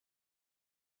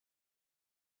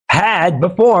had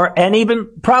before, and even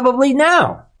probably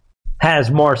now,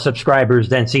 has more subscribers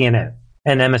than CNN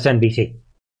and MSNBC?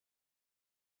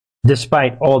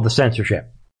 Despite all the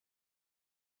censorship.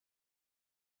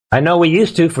 I know we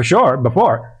used to, for sure,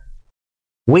 before.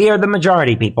 We are the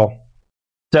majority, people.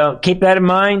 So keep that in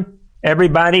mind.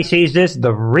 Everybody sees this.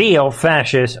 The real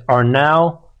fascists are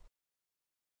now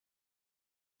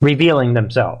revealing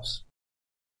themselves.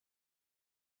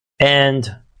 And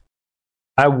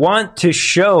I want to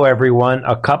show everyone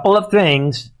a couple of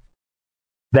things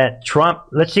that Trump,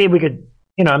 let's see if we could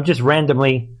I'm just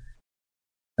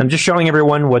showing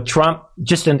everyone what Trump,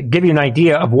 just to give you an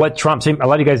idea of what Trump, a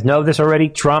lot of you guys know this already.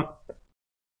 Trump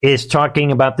is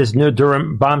talking about this new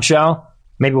Durham bombshell.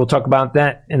 Maybe we'll talk about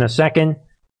that in a second.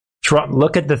 Trump,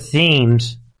 look at the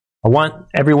themes. I want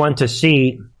everyone to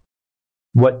see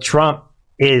what Trump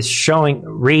is showing,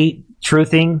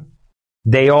 truthing.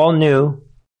 They all knew,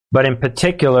 but in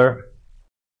particular,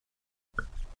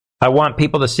 I want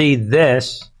people to see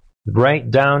this right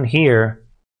down here,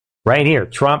 right here.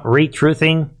 Trump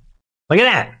retruthing. Look at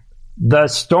that. The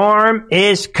storm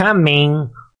is coming.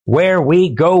 Where we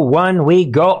go one, we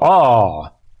go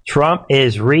all. Trump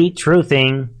is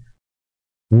retruthing.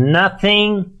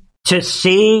 Nothing to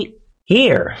see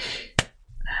here.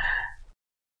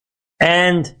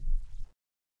 And,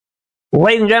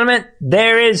 ladies and gentlemen,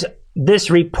 there is this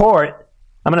report.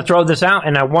 I'm going to throw this out,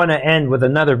 and I want to end with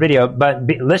another video. But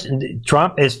listen,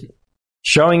 Trump is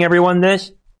showing everyone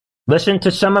this. Listen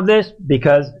to some of this,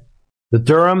 because the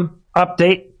Durham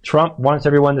update, Trump wants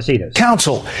everyone to see this.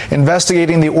 Counsel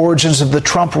investigating the origins of the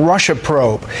Trump-Russia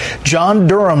probe. John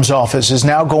Durham's office is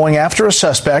now going after a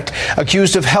suspect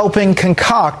accused of helping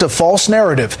concoct a false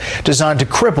narrative designed to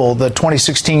cripple the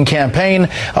 2016 campaign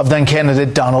of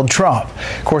then-candidate Donald Trump.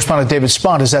 Correspondent David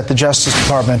Spunt is at the Justice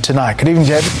Department tonight. Good evening,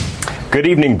 David. Good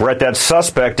evening, Brett. That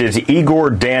suspect is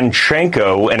Igor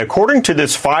Danchenko, and according to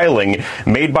this filing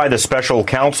made by the special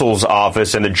counsel's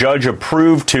office, and the judge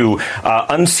approved to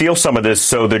unseal some of this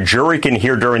so the jury can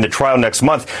hear during the trial next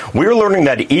month, we're learning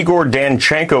that Igor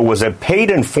Danchenko was a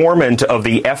paid informant of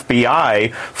the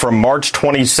FBI from March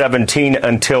 2017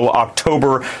 until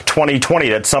October 2020.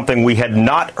 That's something we had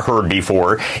not heard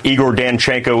before. Igor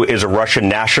Danchenko is a Russian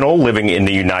national living in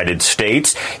the United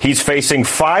States. He's facing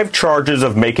 5 charges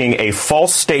of making a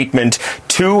false statement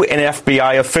to an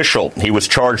FBI official. He was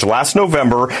charged last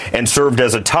November and served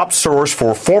as a top source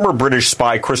for former British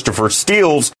spy Christopher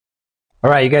Steele's. All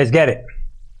right, you guys get it.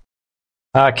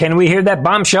 Can we hear that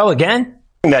bombshell again?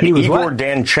 That Igor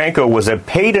Danchenko was a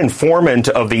paid informant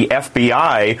of the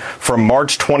FBI from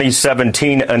March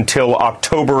 2017 until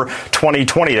October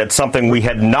 2020. That's something we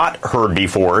had not heard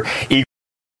before.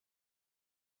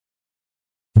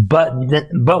 But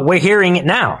we're hearing it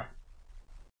now.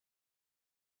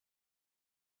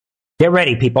 Get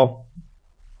ready, people.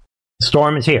 The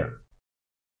storm is here.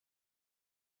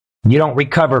 You don't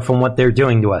recover from what they're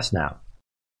doing to us now.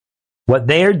 What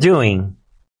they are doing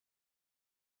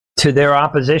to their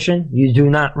opposition, you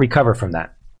do not recover from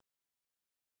that.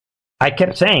 I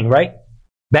kept saying, right?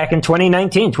 Back in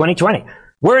 2019, 2020,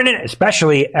 we're in it,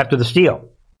 especially after the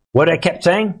Steele. What I kept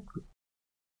saying?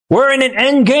 We're in an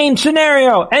endgame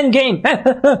scenario.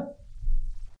 Endgame.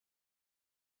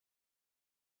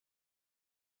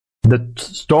 The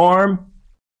storm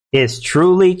is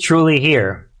truly, truly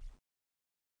here.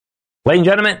 Ladies and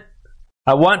gentlemen,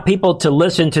 I want people to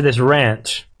listen to this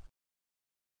rant.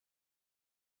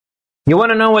 You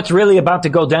want to know what's really about to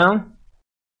go down?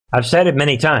 I've said it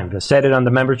many times. I've said it on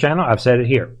the member channel. I've said it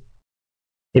here.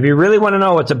 If you really want to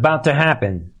know what's about to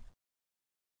happen,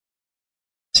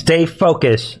 stay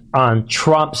focused on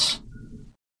Trump's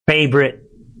favorite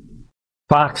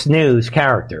Fox News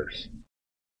characters.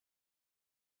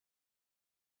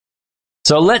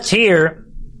 So let's hear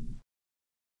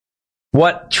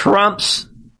what Trump's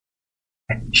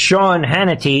Sean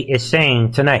Hannity is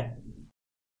saying tonight.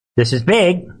 This is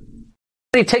big.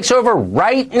 He takes over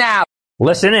right now.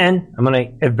 Listen in. I'm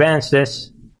going to advance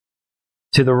this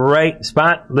to the right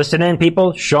spot. Listen in,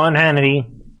 people. Sean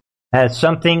Hannity has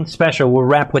something special. We'll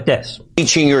wrap with this.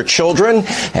 Teaching your children,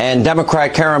 and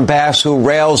Democrat Karen Bass, who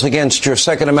rails against your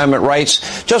Second Amendment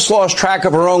rights, just lost track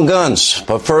of her own guns.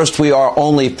 But first, we are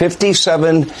only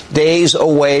 57 days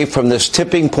away from this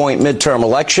tipping point midterm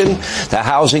election. The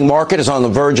housing market is on the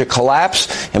verge of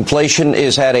collapse. Inflation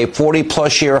is at a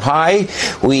 40-plus year high.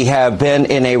 We have been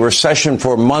in a recession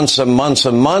for months and months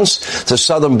and months. The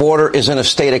southern border is in a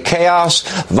state of chaos.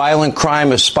 Violent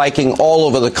crime is spiking all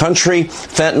over the country.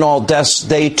 Fentanyl deaths,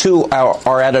 they too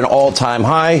are at an all-time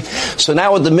high. So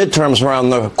now with the midterms around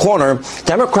the corner,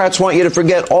 Democrats want you to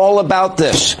forget all about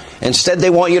this. Instead, they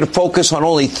want you to focus on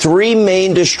only 3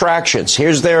 main distractions.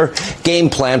 Here's their game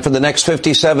plan for the next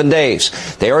 57 days.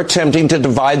 They are attempting to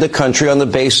divide the country on the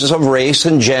basis of race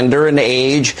and gender and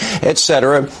age,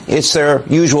 etc. It's their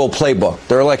usual playbook,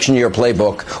 their election year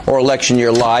playbook, or election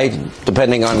year lie,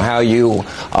 depending on how you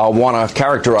want to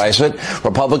characterize it.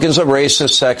 Republicans are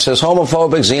racist, sexist,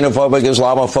 homophobic, xenophobic, xenophobic,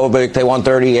 Islamophobic. They want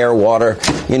dirty air, water.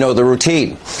 You know the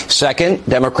routine. Second,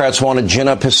 Democrats want to gin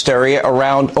up hysteria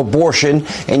around abortion,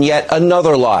 and yet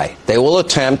another lie. They will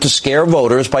attempt to scare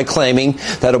voters by claiming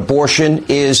that abortion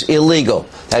is illegal.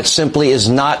 That simply is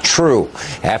not true.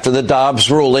 After the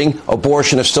Dobbs ruling,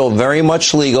 abortion is still very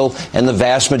much legal in the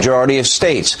vast majority of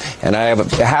states. And I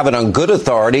have it on good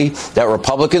authority that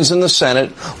Republicans in the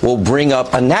Senate will bring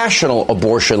up a national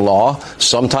abortion law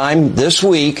sometime this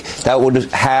week that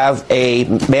would have a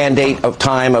mandate of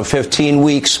time of 15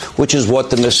 weeks, which is what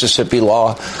the Mississippi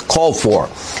law called for.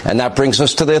 And that brings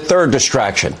us to the third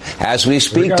distraction. As we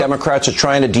speak, Democrats are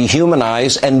trying to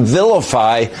dehumanize and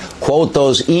vilify, quote,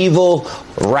 those evil,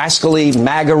 rascally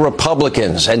MAGA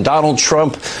Republicans and Donald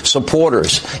Trump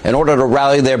supporters in order to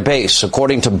rally their base.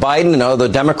 According to Biden and other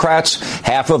Democrats,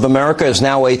 half of America is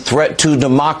now a threat to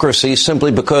democracy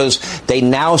simply because they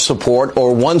now support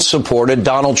or once supported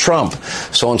Donald Trump.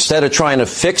 So instead of trying to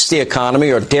fix the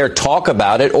economy or dare talk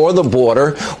about it, or the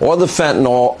border, or the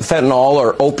fentanyl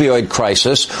or opioid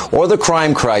crisis, or the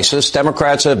crime crisis,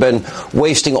 Democrats have been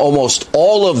wasting almost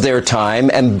all of their time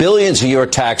and billions of your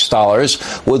tax dollars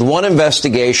with one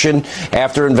investigation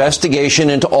after investigation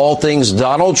into all things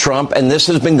Donald Trump, and this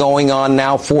has been going on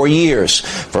now for years.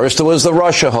 First it was the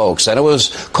Russia hoax, then it was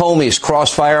Comey's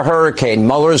Crossfire Hurricane,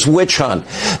 Mueller's witch hunt,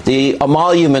 the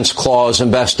Emoluments Clause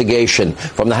investigation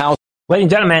from the House. Ladies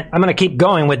and gentlemen, I'm going to keep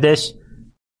going with this.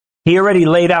 He already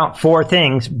laid out 4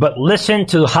 things, but listen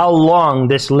to how long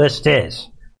this list is.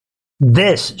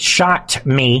 This shocked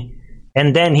me,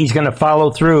 and then he's going to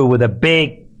follow through with a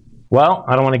big, well,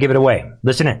 I don't want to give it away.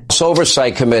 Listen in.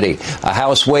 Oversight Committee, a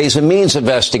House Ways and Means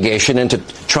investigation into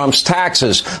Trump's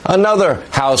taxes, another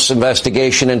House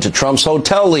investigation into Trump's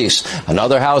hotel lease,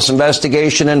 another House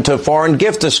investigation into foreign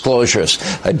gift disclosures,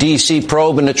 a D.C.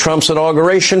 probe into Trump's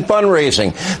inauguration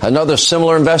fundraising, another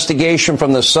similar investigation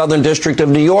from the Southern District of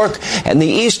New York and the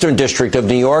Eastern District of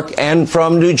New York and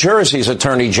from New Jersey's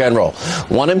Attorney General,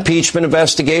 one impeachment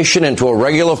investigation into a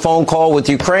regular phone call with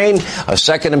Ukraine, a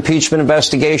second impeachment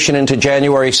investigation into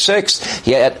January 6th,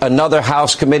 yet another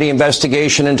House committee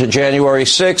investigation into January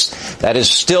 6th that is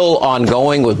still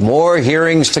ongoing with more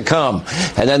hearings to come.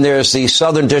 And then there's the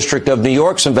Southern District of New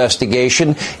York's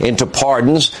investigation into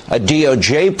pardons, a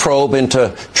DOJ probe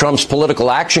into Trump's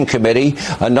Political Action Committee,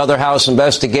 another House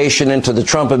investigation into the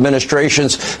Trump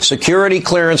administration's security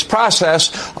clearance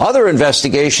process, other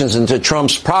investigations into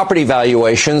Trump's property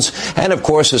valuations, and of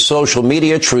course his social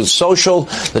media, Truth Social,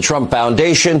 the Trump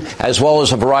Foundation, as well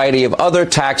as a variety of other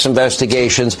tax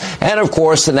investigations, and of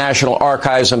course the National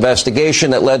Archives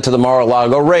investigation that led to the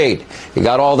Mar-a-Lago raid. You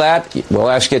got all that? We'll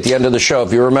ask you at the end of the show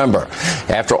if you remember.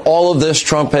 After all of this,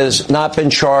 Trump has not been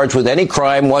charged with any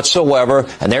crime whatsoever,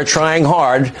 and they're trying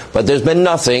hard, but there's been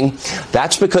nothing.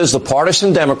 That's because the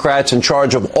partisan Democrats in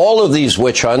charge of all of these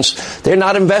witch hunts, they're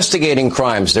not investigating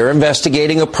crimes. They're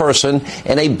investigating a person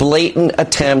in a blatant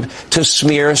attempt to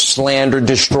smear, slander,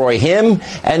 destroy him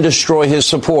and destroy his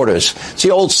supporters. It's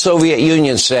the old Soviet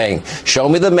Union saying, show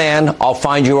me the man, I'll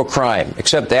find you a crime.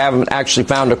 Except they haven't actually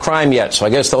found a crime yet, so I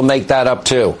guess they'll make that up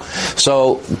too.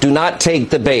 So do not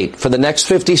take the bait. For the next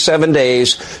 57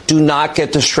 days, do not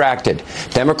get distracted.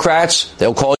 Democrats,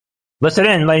 they'll call you. Listen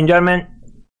in, ladies and gentlemen.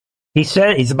 He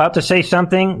said he's about to say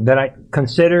something that I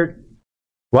considered,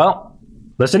 well,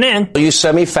 listen in. You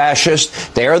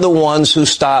semi-fascist, they're the ones who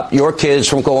stopped your kids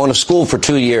from going to school for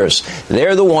 2 years.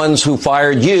 They're the ones who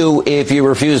fired you if you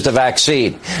refused a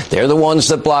vaccine. They're the ones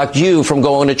that blocked you from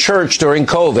going to church during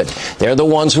COVID. They're the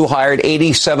ones who hired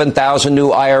 87,000 new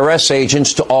IRS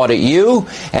agents to audit you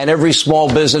and every small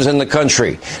business in the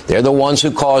country. They're the ones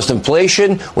who caused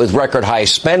inflation with record high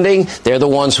spending. They're the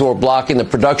ones who are blocking the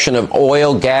production of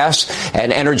oil, gas,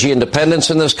 and energy independence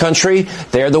in this country.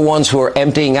 They're the ones who are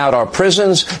emptying out our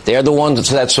prisons. They're the ones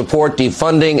that support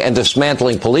defunding and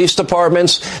dismantling police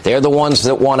departments. They're the ones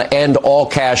that want to end all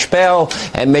cash bail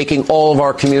and making all of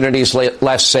our communities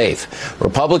less safe.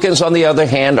 Republicans, on the other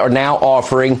hand, are now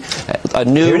offering a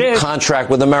new contract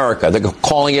with America. They're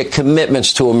calling it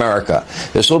Commitments to America.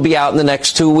 This will be out in the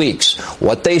next 2 weeks.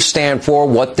 What they stand for,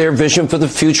 what their vision for the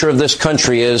future of this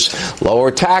country is: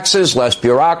 lower taxes, less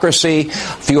bureaucracy,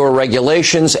 fewer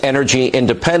regulations, energy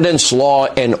independence, law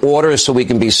and order so we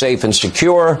can be safe and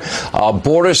secure,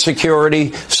 border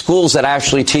security, schools that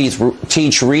actually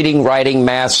teach reading, writing,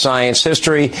 math, science,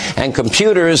 history, and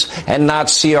computers, and not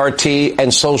CRT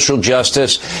and social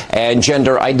justice and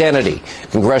gender identity.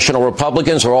 Congressional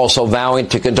Republicans are also vowing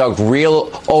to conduct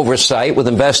real oversight with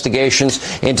investigations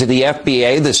into the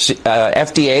FDA, the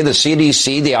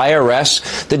CDC, the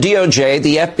IRS, the DOJ,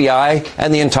 the FBI,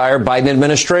 and the entire Biden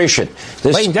administration.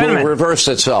 This will reverse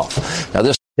itself. Now,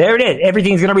 There it is.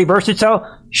 Everything's going to reverse itself.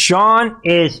 Sean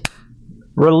is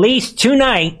released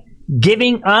tonight,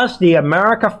 giving us the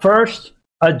America First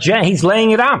agenda. He's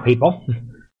laying it out, people.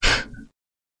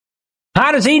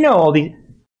 How does he know all these?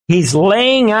 He's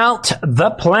laying out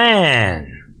the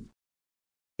plan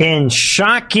in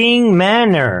shocking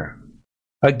manner.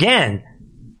 Again,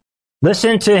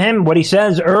 listen to him, what he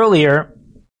says earlier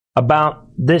about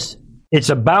this. It's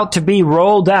about to be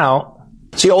rolled out.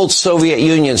 It's the old Soviet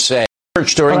Union saying,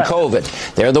 during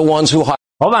COVID. They're the ones who...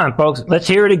 Hold on, folks. Let's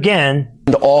hear it again.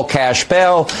 All cash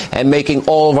bail and making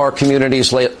all of our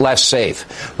communities less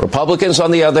safe. Republicans,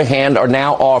 on the other hand, are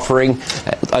now offering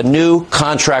a new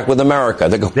contract with America.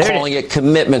 They're calling it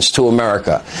Commitments to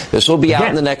America. This will be out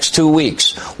in the next 2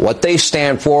 weeks. What they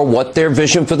stand for, what their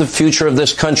vision for the future of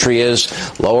this country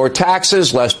is: lower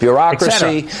taxes, less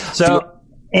bureaucracy. So,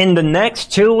 in the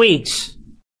next 2 weeks,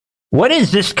 what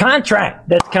is this contract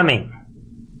that's coming?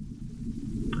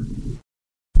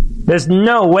 There's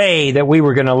no way that we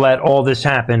were going to let all this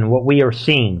happen, what we are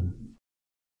seeing,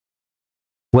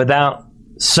 without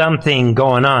something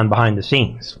going on behind the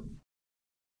scenes.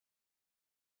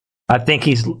 I think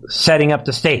he's setting up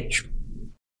the stage.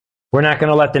 We're not going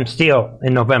to let them steal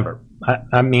in November.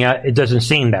 It doesn't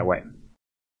seem that way.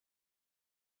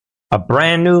 A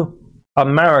brand new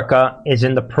America is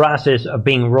in the process of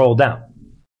being rolled out.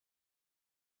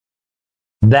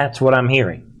 That's what I'm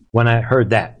hearing when I heard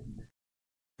that.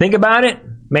 Think about it.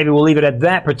 Maybe we'll leave it at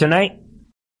that for tonight.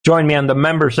 Join me on the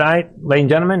member side, ladies and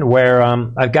gentlemen, where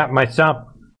I've got myself,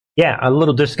 a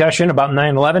little discussion about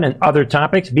 9/11 and other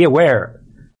topics. Be aware,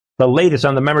 the latest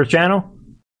on the members channel,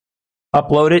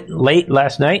 uploaded late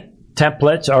last night.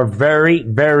 Templates are very,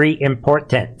 very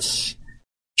important.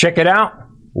 Check it out.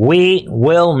 We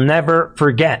will never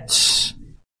forget.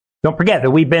 Don't forget that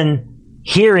we've been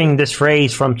hearing this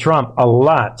phrase from Trump a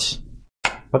lot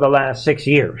for the last 6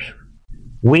 years.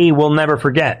 We will never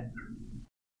forget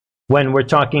when we're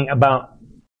talking about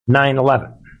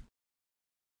 9/11.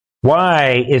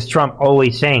 Why is Trump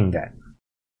always saying that?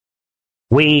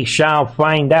 We shall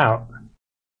find out.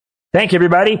 Thank you,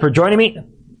 everybody, for joining me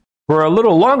for a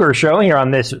little longer show here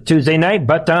on this Tuesday night.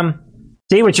 But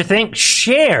see what you think.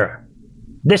 Share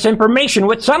this information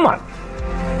with someone.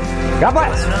 God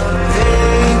bless.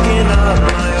 Be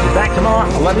back tomorrow.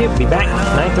 I love you. Be back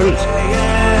 9:30 Eastern.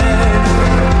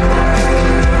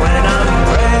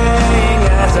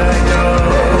 As I go,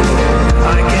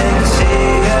 I can see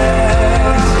it.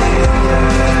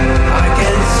 I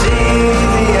can see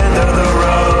the end of the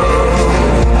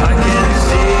road. I can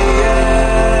see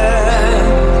it.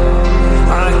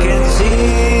 I can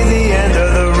see the end of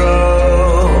the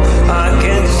road. I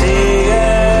can see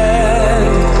it.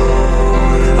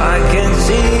 I can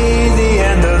see the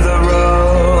end of the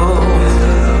road.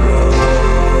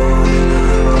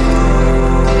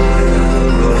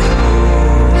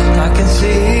 I can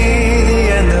see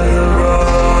the end of the road.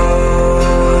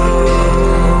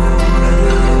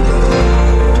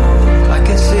 I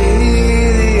can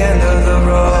see the end of the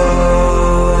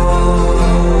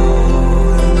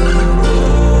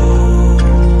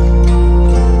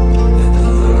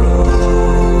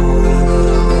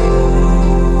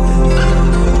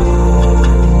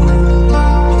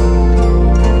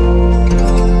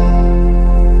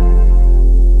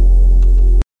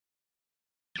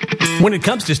When it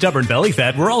comes to stubborn belly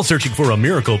fat, we're all searching for a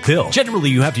miracle pill. Generally,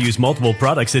 you have to use multiple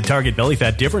products that target belly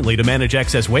fat differently to manage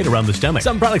excess weight around the stomach.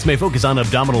 Some products may focus on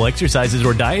abdominal exercises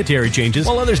or dietary changes,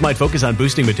 while others might focus on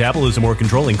boosting metabolism or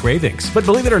controlling cravings. But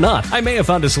believe it or not, I may have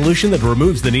found a solution that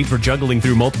removes the need for juggling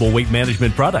through multiple weight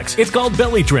management products. It's called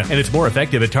Belly Trim, and it's more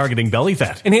effective at targeting belly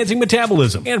fat, enhancing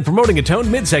metabolism, and promoting a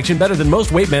toned midsection better than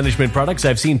most weight management products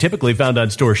I've seen typically found on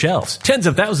store shelves. Tens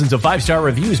of thousands of 5-star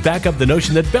reviews back up the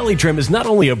notion that Belly Trim is not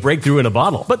only a breakthrough in a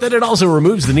bottle, but that it also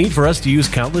removes the need for us to use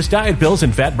countless diet pills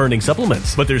and fat-burning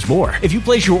supplements. But there's more. If you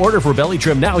place your order for Belly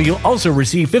Trim now, you'll also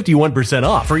receive 51%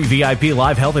 off, free VIP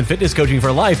live health and fitness coaching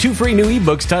for life, 2 free new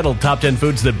ebooks titled Top 10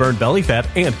 Foods That Burn Belly Fat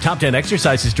and Top 10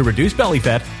 Exercises to Reduce Belly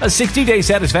Fat, a 60-day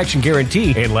satisfaction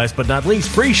guarantee, and last but not least,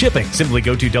 free shipping. Simply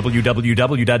go to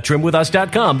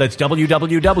www.trimwithus.com. That's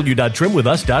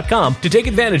www.trimwithus.com to take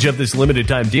advantage of this limited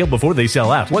time deal before they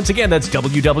sell out. Once again, that's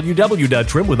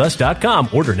www.trimwithus.com.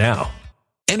 Order now.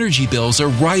 Energy bills are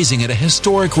rising at a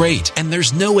historic rate, and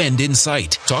there's no end in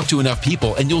sight. Talk to enough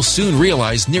people and you'll soon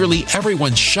realize nearly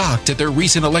everyone's shocked at their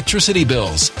recent electricity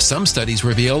bills. Some studies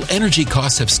reveal energy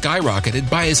costs have skyrocketed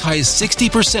by as high as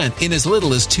 60% in as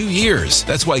little as 2 years.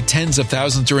 That's why tens of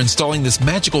thousands are installing this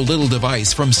magical little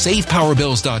device from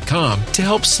SavePowerBills.com to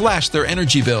help slash their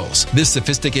energy bills. This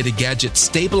sophisticated gadget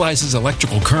stabilizes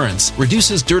electrical currents,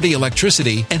 reduces dirty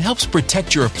electricity, and helps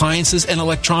protect your appliances and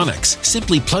electronics.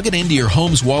 Simply plug it into your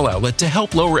home's wall outlet to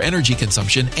help lower energy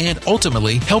consumption and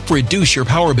ultimately help reduce your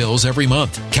power bills every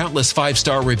month. Countless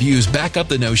 5-star reviews back up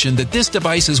the notion that this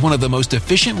device is one of the most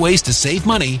efficient ways to save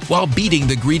money while beating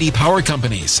the greedy power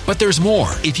companies. But there's more.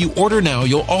 If you order now,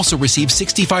 you'll also receive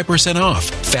 65% off,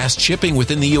 fast shipping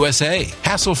within the USA,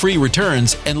 hassle-free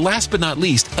returns, and last but not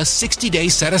least, a 60-day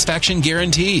satisfaction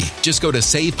guarantee. Just go to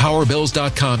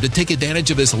SavePowerBills.com to take advantage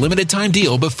of this limited time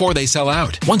deal before they sell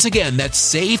out. Once again, that's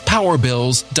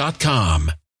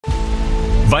SavePowerBills.com.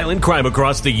 Violent crime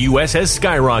across the U.S. has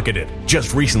skyrocketed.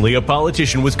 Just recently, a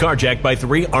politician was carjacked by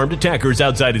 3 armed attackers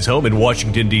outside his home in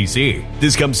Washington, D.C.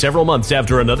 This comes several months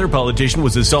after another politician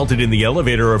was assaulted in the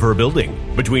elevator of her building.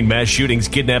 Between mass shootings,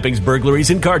 kidnappings, burglaries,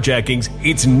 and carjackings,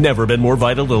 it's never been more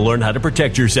vital to learn how to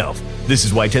protect yourself. This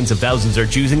is why tens of thousands are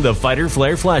choosing the Fighter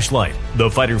Flare flashlight. The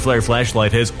Fighter Flare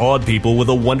flashlight has awed people with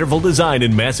a wonderful design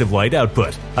and massive light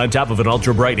output. On top of an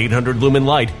ultra-bright 800-lumen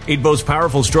light, it boasts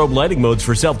powerful strobe lighting modes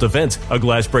for self-defense, a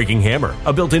glass-breaking hammer,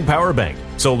 a built-in power bank,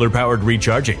 solar-powered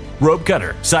recharging, rope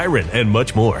cutter, siren, and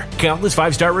much more. Countless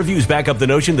 5-star reviews back up the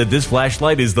notion that this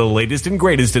flashlight is the latest and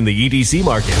greatest in the EDC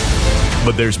market.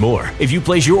 But there's more. If you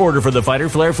place your order for the Fighter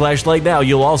Flare flashlight now,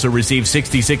 you'll also receive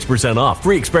 66% off,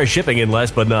 free express shipping, and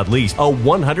last but not least, a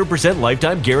 100%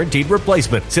 lifetime guaranteed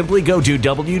replacement. Simply go to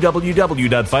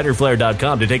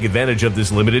www.fighterflare.com to take advantage of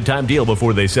this limited time deal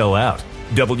before they sell out.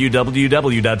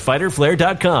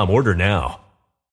 www.fighterflare.com. Order now.